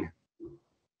 letting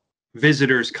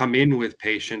visitors come in with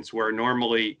patients, where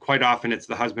normally quite often it's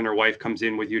the husband or wife comes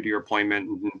in with you to your appointment,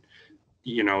 and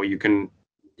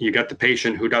you get the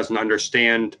patient who doesn't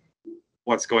understand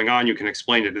what's going on. You can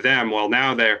explain it to them. Well,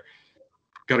 now they're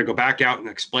got to go back out and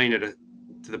explain it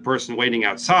to the person waiting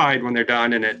outside when they're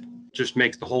done, and it just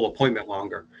makes the whole appointment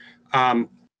longer.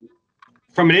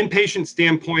 From an inpatient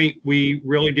standpoint, we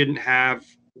really didn't have,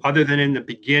 other than in the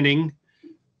beginning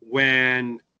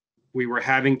when we were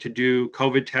having to do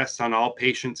COVID tests on all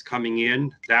patients coming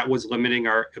in. That was limiting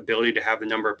our ability to have the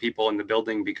number of people in the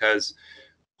building, because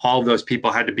all of those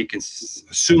people had to be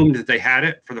assumed that they had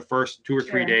it for the first 2 or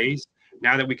 3 days.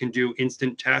 Now that we can do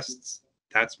instant tests,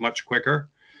 that's much quicker.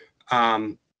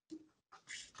 The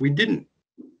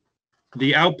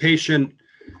outpatient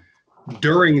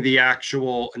during the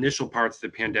actual initial parts of the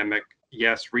pandemic,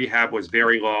 yes, rehab was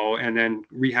very low, and then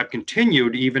rehab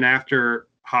continued even after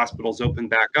hospitals opened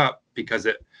back up because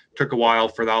it took a while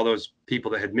for all those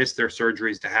people that had missed their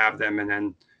surgeries to have them and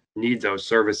then need those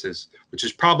services, which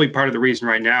is probably part of the reason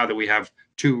right now that we have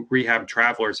 2 rehab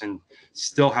travelers and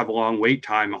still have a long wait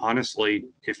time. Honestly,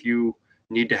 if you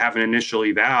need to have an initial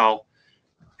eval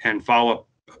and follow-up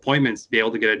appointments to be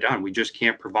able to get it done, we just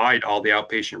can't provide all the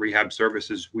outpatient rehab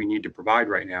services we need to provide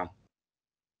right now.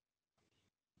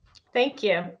 Thank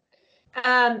you.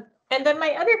 And then my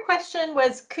other question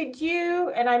was, could you,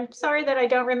 and I'm sorry that I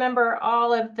don't remember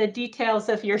all of the details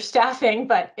of your staffing,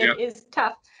 but it is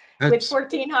tough with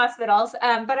 14 hospitals.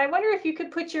 But I wonder if you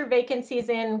could put your vacancies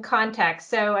in context.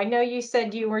 So I know you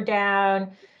said you were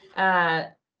down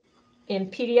in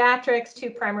pediatrics,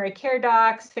 2 primary care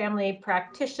docs, family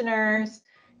practitioners.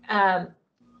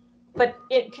 But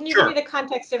can you give me the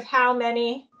context of how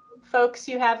many folks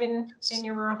you have in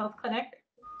your rural health clinic?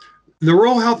 The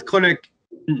rural health clinic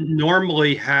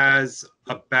normally has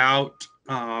about,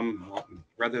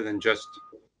 rather than just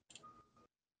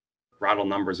rattle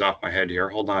numbers off my head here,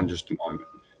 hold on just a moment.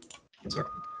 So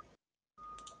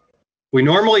we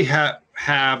normally we had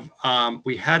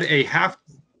a half,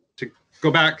 to go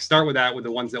back, start with that, with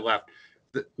the ones that left.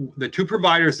 The 2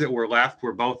 providers that were left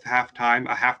were both half-time,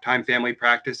 a half-time family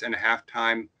practice and a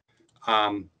half-time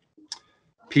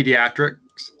pediatrics,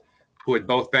 who had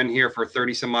both been here for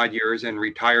 30 some odd years and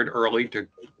retired early.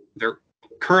 They're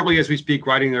currently, as we speak,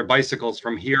 riding their bicycles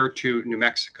from here to New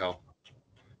Mexico.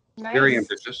 Nice. Very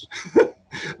ambitious.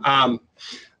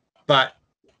 But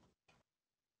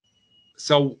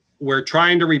so we're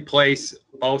trying to replace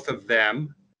both of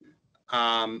them.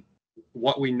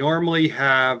 What we normally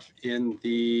have in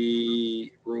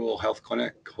the rural health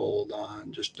clinic, hold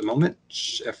on just a moment,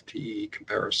 FTE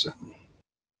comparison.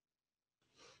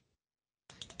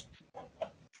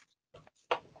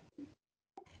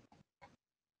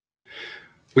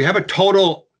 We have a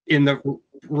total in the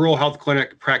rural health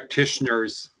clinic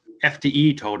practitioners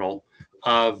FTE total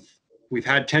of, we've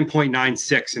had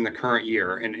 10.96 in the current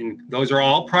year. And those are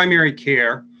all primary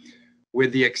care,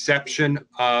 with the exception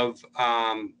of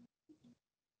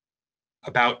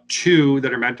about 2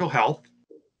 that are mental health.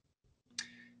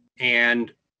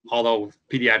 And although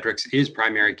pediatrics is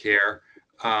primary care,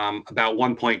 about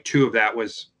 1.2 of that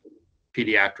was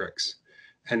pediatrics.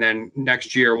 And then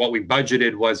next year, what we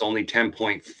budgeted was only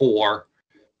 10.4,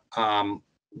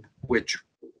 which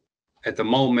at the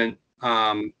moment,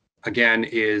 again,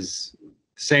 is the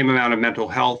same amount of mental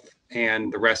health,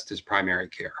 and the rest is primary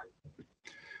care.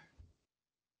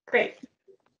 Great.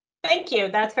 Thank you.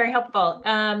 That's very helpful.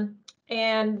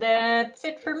 And that's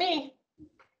it for me.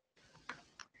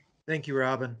 Thank you,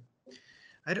 Robin.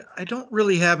 I don't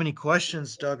really have any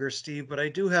questions, Doug or Steve, but I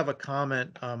do have a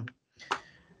comment.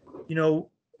 You know,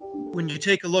 when you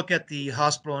take a look at the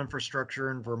hospital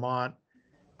infrastructure in Vermont,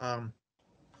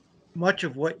 much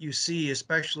of what you see,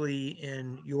 especially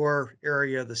in your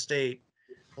area of the state,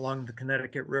 along the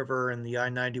Connecticut River and the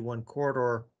I-91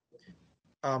 corridor,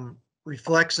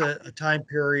 reflects a time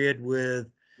period with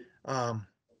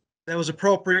that was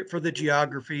appropriate for the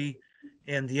geography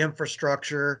and the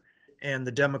infrastructure and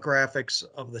the demographics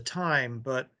of the time,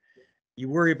 but you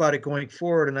worry about it going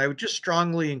forward. And I would just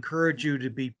strongly encourage you to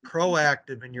be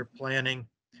proactive in your planning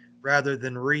rather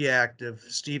than reactive.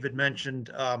 Steve had mentioned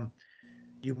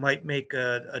you might make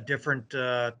a different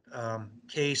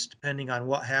case depending on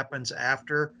what happens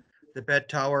after the bed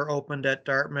tower opened at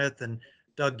Dartmouth. And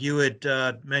Doug, you had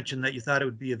mentioned that you thought it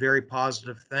would be a very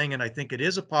positive thing. And I think it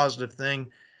is a positive thing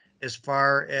as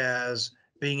far as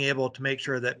being able to make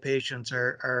sure that patients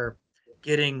are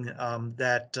getting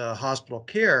that hospital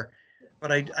care.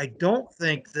 But I don't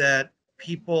think that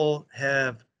people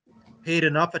have paid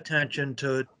enough attention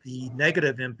to the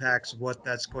negative impacts of what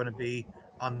that's going to be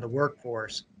on the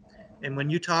workforce. And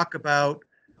when you talk about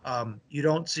you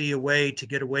don't see a way to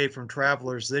get away from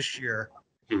travelers this year,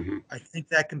 I think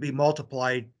that can be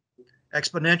multiplied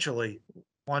exponentially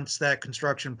once that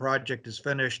construction project is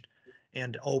finished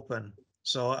and open.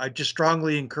 So I just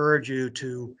strongly encourage you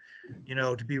to,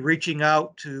 to be reaching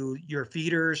out to your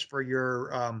feeders for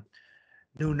your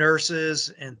new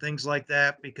nurses and things like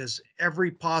that, because every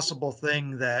possible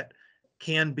thing that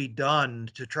can be done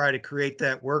to try to create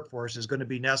that workforce is going to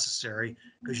be necessary,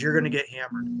 because you're going to get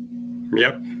hammered.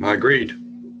 Yep, I agreed.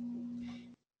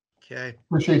 Okay.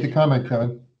 Appreciate the comment,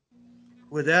 Kevin.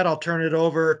 With that, I'll turn it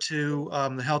over to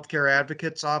the Healthcare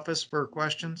Advocate's Office for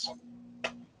questions.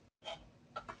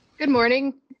 Good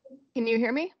morning. Can you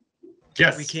hear me?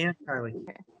 Yes. We can, Kylie.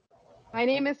 Okay. My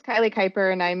name is Kylie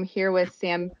Kuiper, and I'm here with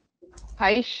Sam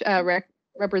Peisch,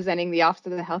 representing the Office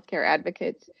of the Healthcare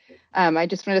Advocate. I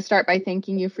just wanted to start by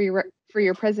thanking you for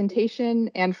your presentation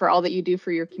and for all that you do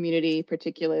for your community,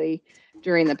 particularly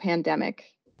during the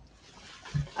pandemic.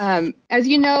 As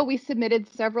you know, we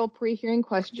submitted several pre-hearing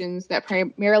questions that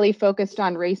primarily focused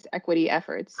on race equity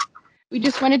efforts. We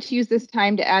just wanted to use this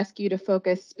time to ask you to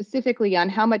focus specifically on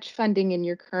how much funding in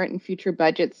your current and future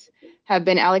budgets have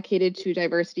been allocated to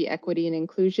diversity, equity, and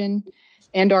inclusion,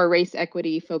 and or race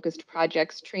equity focused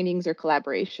projects, trainings, or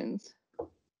collaborations.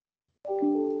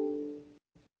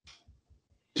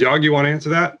 Doug, you want to answer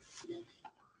that?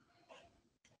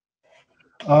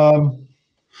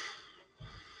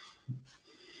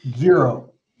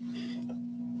 Zero.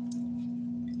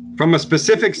 From a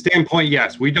specific standpoint,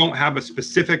 yes, we don't have a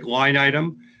specific line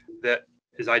item that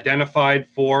is identified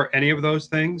for any of those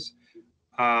things.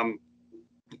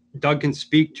 Doug can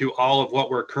speak to all of what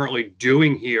we're currently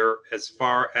doing here as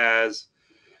far as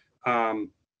the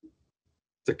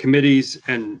committees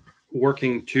and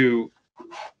working to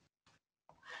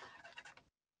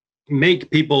make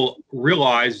people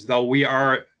realize, though we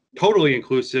are totally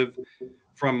inclusive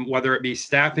from whether it be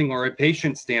staffing or a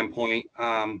patient standpoint,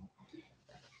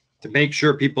 to make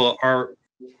sure people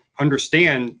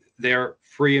understand they're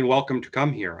free and welcome to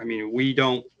come here. I mean, we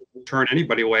don't turn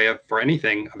anybody away for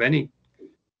anything of any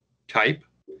type,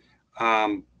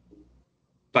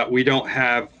 but we don't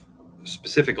have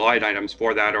specific line items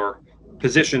for that or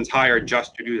positions hired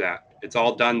just to do that. It's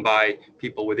all done by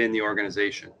people within the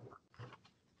organization.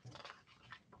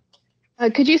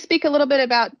 Could you speak a little bit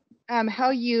about how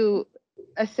you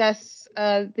assess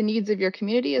the needs of your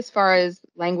community as far as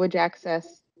language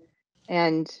access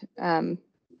and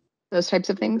those types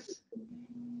of things?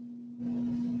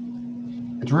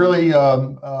 It's really,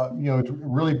 it's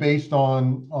really based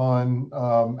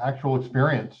on actual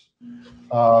experience.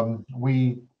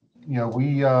 We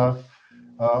are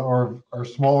a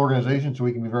small organization, so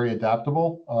we can be very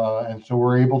adaptable, and so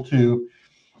we're able to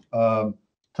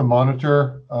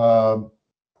monitor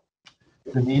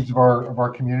the needs of our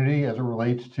community as it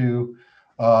relates to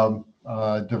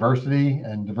diversity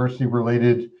and diversity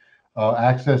related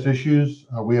access issues.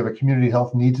 We have a community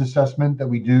health needs assessment that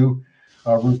we do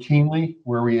routinely,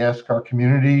 where we ask our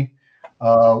community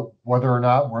whether or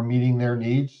not we're meeting their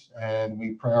needs, and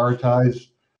we prioritize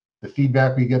the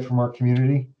feedback we get from our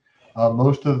community.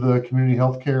 Most of the community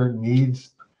healthcare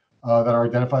needs that are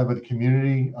identified by the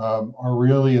community are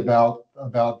really about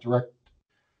direct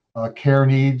care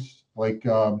needs, like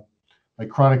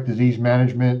chronic disease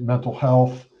management, mental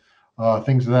health,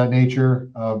 things of that nature.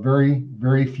 Very,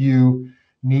 very few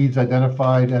needs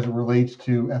identified as it relates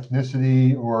to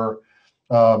ethnicity or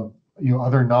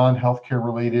other non-healthcare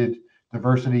related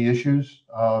diversity issues.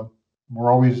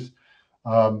 We're always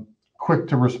quick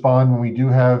to respond when we do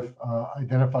have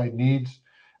identified needs.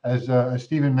 As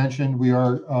Stephen mentioned, we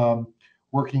are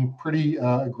working pretty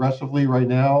aggressively right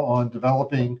now on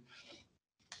developing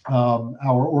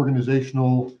our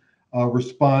organizational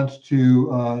response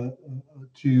to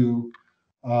the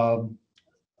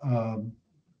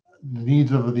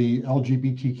needs of the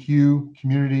LGBTQ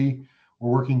community. We're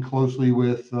working closely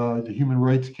with the Human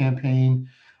Rights Campaign,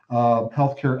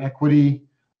 Healthcare Equity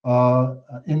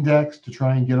Index to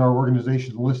try and get our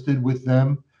organization listed with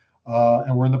them.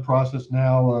 And we're in the process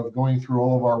now of going through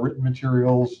all of our written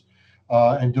materials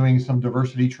and doing some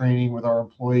diversity training with our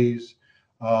employees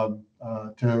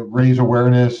to raise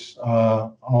awareness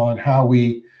on how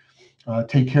we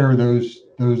take care of those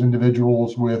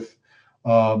individuals with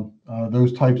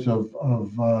those types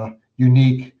of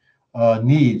unique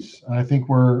needs. And I think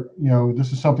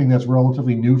this is something that's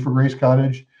relatively new for Grace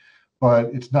Cottage, but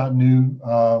it's not new,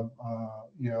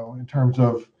 in terms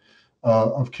of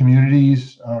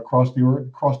communities across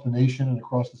the nation and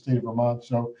across the state of Vermont.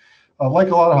 So, like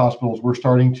a lot of hospitals, we're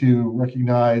starting to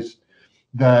recognize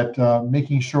that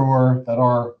making sure that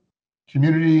our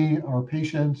community, our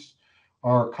patients,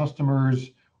 our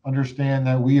customers understand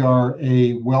that we are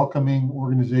a welcoming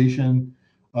organization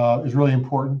is really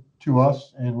important to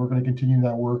us, and we're going to continue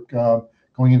that work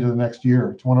going into the next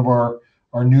year. It's one of our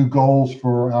new goals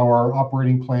for our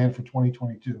operating plan for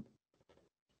 2022.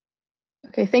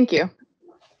 Okay, thank you.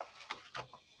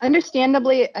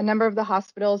 Understandably, a number of the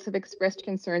hospitals have expressed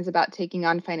concerns about taking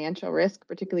on financial risk,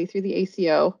 particularly through the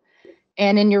ACO.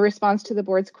 And in your response to the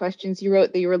board's questions, you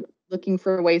wrote that you were looking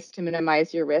for ways to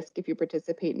minimize your risk if you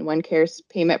participate in OneCare's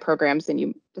payment programs, and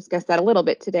you discussed that a little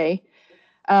bit today.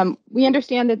 We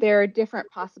understand that there are different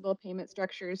possible payment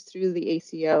structures through the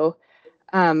ACO,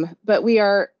 but we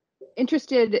are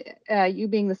interested, you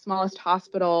being the smallest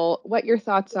hospital, what your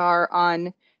thoughts are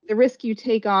on the risk you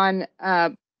take on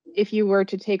if you were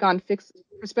to take on fixed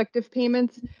prospective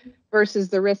payments versus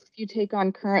the risks you take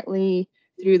on currently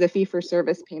through the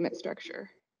fee-for-service payment structure?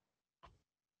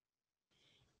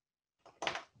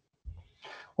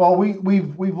 Well,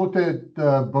 we've looked at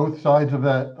both sides of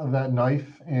that knife,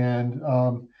 and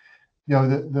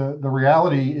the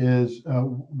reality is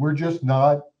we're just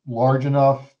not large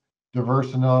enough,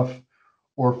 diverse enough,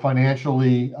 or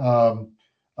financially in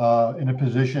a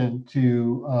position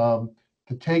to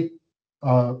take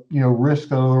risks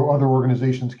that other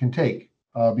organizations can take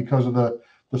because of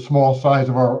the small size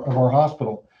of our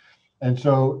hospital. And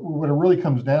so what it really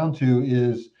comes down to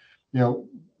is,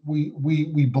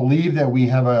 we believe that we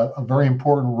have a very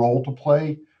important role to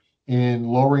play in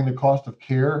lowering the cost of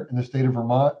care in the state of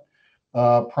Vermont.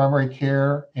 Primary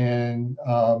care and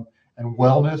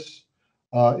wellness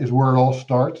is where it all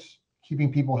starts.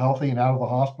 Keeping people healthy and out of the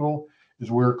hospital is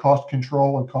where cost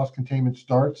control and cost containment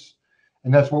starts,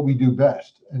 and that's what we do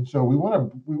best. And so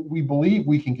we believe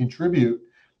we can contribute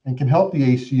and can help the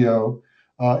ACO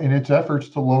in its efforts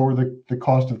to lower the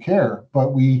cost of care,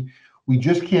 but we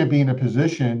just can't be in a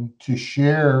position to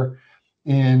share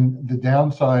in the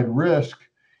downside risk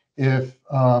if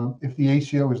the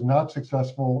ACO is not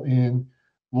successful in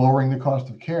lowering the cost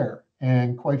of care.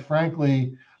 And quite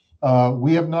frankly,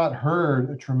 we have not heard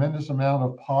a tremendous amount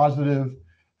of positive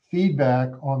feedback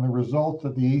on the results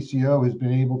that the ACO has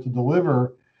been able to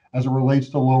deliver as it relates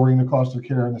to lowering the cost of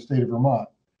care in the state of Vermont.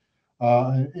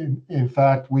 In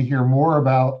fact, we hear more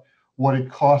about what it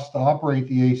costs to operate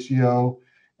the ACO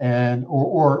and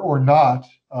or not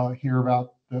hear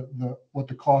about what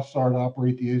the costs are to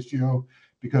operate the ACO,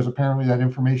 because apparently that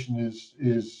information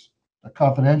is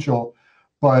confidential.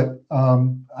 But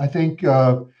I think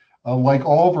like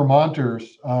all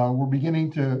Vermonters, we're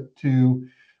beginning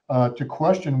to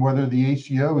question whether the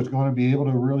ACO is going to be able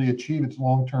to really achieve its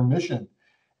long-term mission.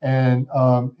 And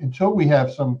until we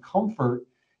have some comfort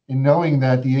in knowing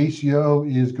that the ACO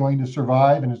is going to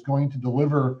survive and is going to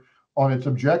deliver on its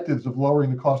objectives of lowering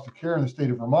the cost of care in the state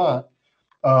of Vermont,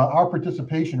 our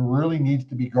participation really needs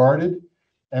to be guarded,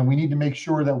 and we need to make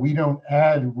sure that we don't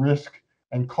add risk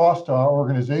and cost to our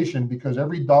organization, because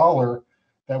every dollar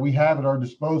that we have at our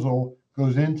disposal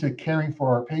goes into caring for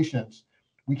our patients.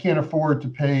 We can't afford to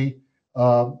pay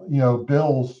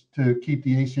bills to keep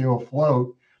the ACO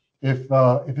afloat if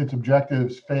its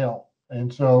objectives fail.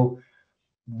 And so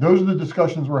those are the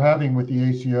discussions we're having with the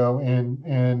ACO,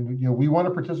 and we want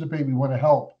to participate, we want to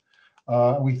help.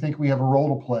 We think we have a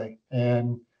role to play,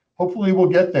 and hopefully we'll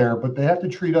get there, but they have to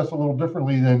treat us a little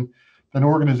differently than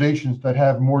organizations that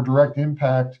have more direct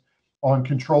impact on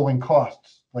controlling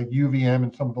costs, like UVM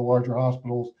and some of the larger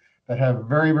hospitals that have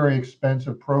very, very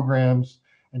expensive programs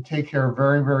and take care of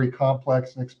very, very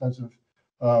complex and expensive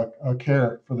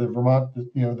care for the Vermont,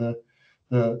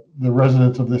 the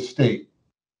residents of this state.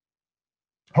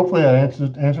 Hopefully that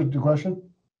answered the question.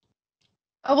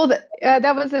 Oh, well,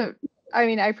 that was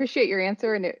I appreciate your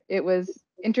answer, and it was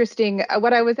interesting.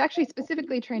 What I was actually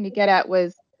specifically trying to get at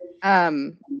was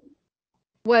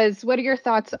what are your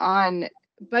thoughts on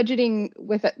budgeting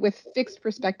with fixed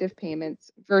prospective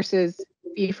payments versus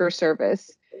fee for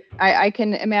service? I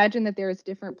can imagine that there's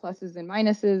different pluses and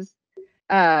minuses.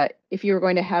 If you were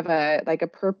going to have a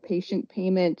per patient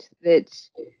payment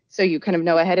so you kind of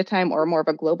know ahead of time, or more of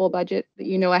a global budget that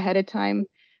you know ahead of time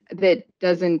that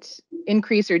doesn't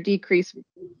increase or decrease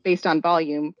based on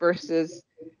volume, versus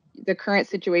the current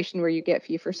situation where you get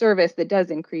fee for service that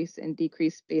does increase and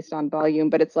decrease based on volume,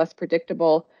 but it's less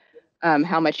predictable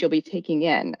how much you'll be taking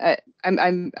in.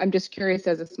 I'm just curious,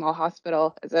 as a small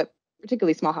hospital, as a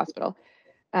particularly small hospital,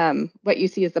 what you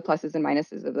see as the pluses and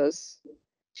minuses of those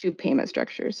two payment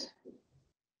structures.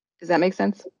 Does that make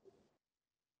sense?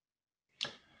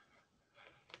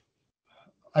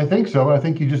 I think so. I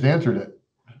think you just answered it.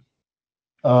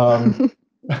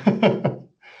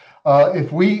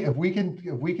 If we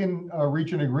can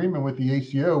reach an agreement with the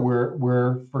ACO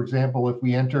where, for example, if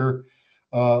we enter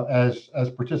as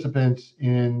participants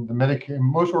in the Medicare,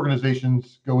 most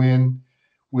organizations go in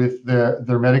with their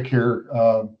Medicare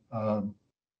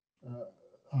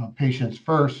patients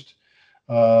first,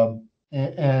 and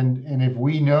if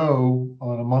we know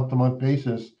on a month-to-month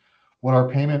basis what our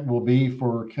payment will be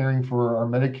for caring for our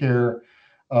Medicare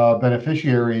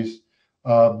beneficiaries,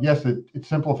 yes, it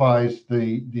simplifies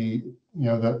the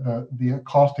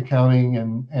cost accounting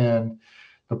and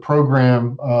the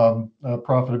program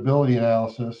profitability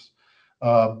analysis,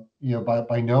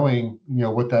 by knowing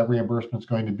what that reimbursement is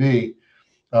going to be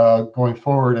going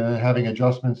forward, and then having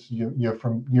adjustments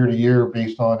from year to year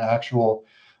based on actual.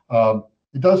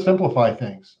 It does simplify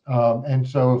things, and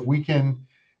so if we can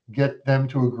get them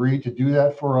to agree to do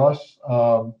that for us,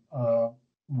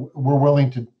 we're willing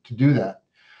to do that.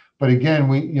 But again,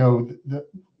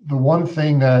 the one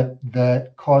thing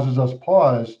that causes us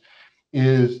pause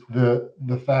is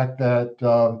the fact that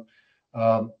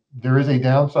there is a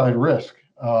downside risk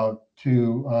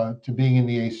to being in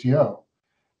the ACO,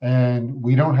 and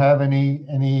we don't have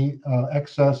any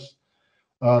excess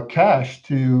cash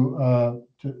to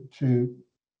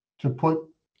put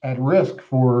at risk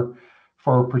for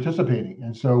participating.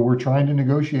 And so we're trying to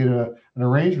negotiate an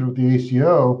arrangement with the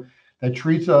ACO that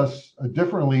treats us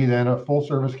differently than a full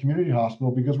service community hospital,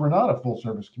 because we're not a full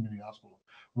service community hospital.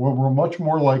 We're much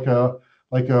more like a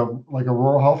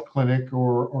rural health clinic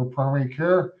or primary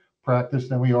care practice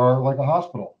than we are like a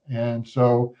hospital. And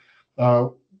so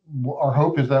our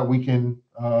hope is that we can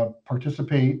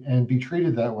participate and be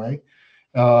treated that way.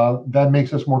 That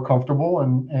makes us more comfortable,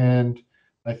 and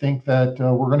I think that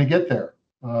we're going to get there.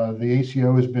 The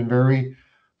ACO has been very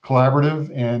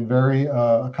collaborative and very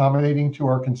accommodating to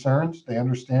our concerns. They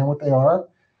understand what they are,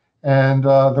 and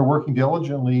they're working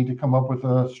diligently to come up with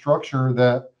a structure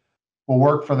that will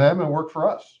work for them and work for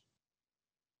us.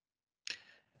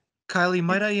 Kylie,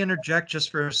 might I interject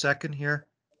just for a second here?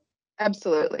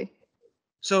 Absolutely.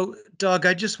 So, Doug,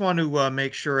 I just want to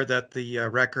make sure that the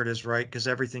record is right, because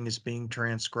everything is being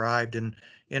transcribed. And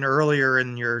earlier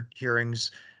in your hearings,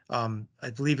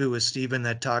 I believe it was Stephen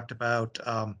that talked about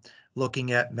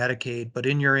looking at Medicaid. But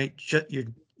in your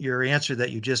answer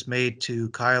that you just made to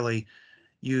Kylie,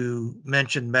 you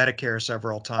mentioned Medicare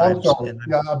several times. I'm sorry. And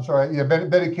Yeah, I'm sorry. Yeah,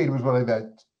 Medicaid was what I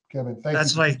meant, Kevin. Thank you.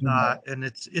 that's what I doing that. thought, and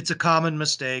it's a common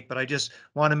mistake, but I just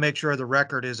want to make sure the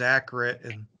record is accurate.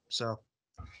 And so.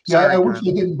 Yeah, Sorry, I wish Kylie.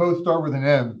 they didn't both start with an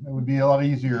M. It would be a lot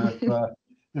easier if that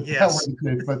were Yes. the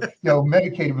case. But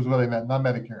Medicaid was what I meant, not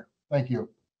Medicare. Thank you.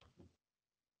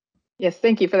 Yes,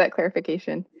 thank you for that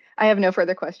clarification. I have no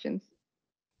further questions.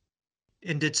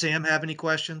 And did Sam have any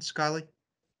questions, Kylie?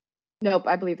 Nope,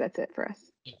 I believe that's it for us.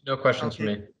 No questions for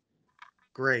Okay. me.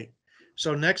 Great.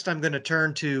 So next I'm going to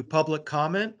turn to public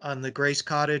comment on the Grace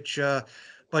Cottage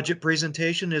budget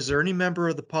presentation. Is there any member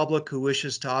of the public who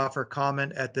wishes to offer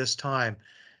comment at this time?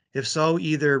 If so,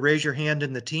 either raise your hand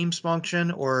in the Teams function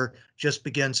or just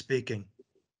begin speaking.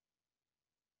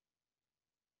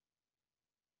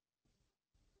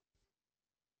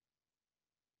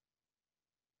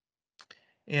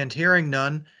 And hearing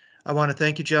none, I want to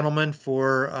thank you, gentlemen,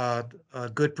 for a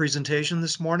good presentation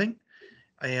this morning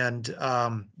and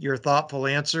your thoughtful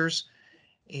answers.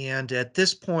 And at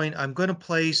this point, I'm going to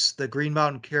place the Green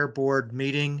Mountain Care Board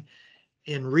meeting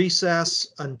in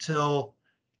recess until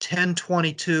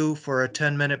 10:22 for a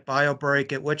 10-minute bio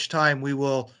break, at which time we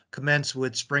will commence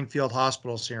with Springfield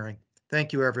Hospital's hearing.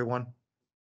 Thank you, everyone.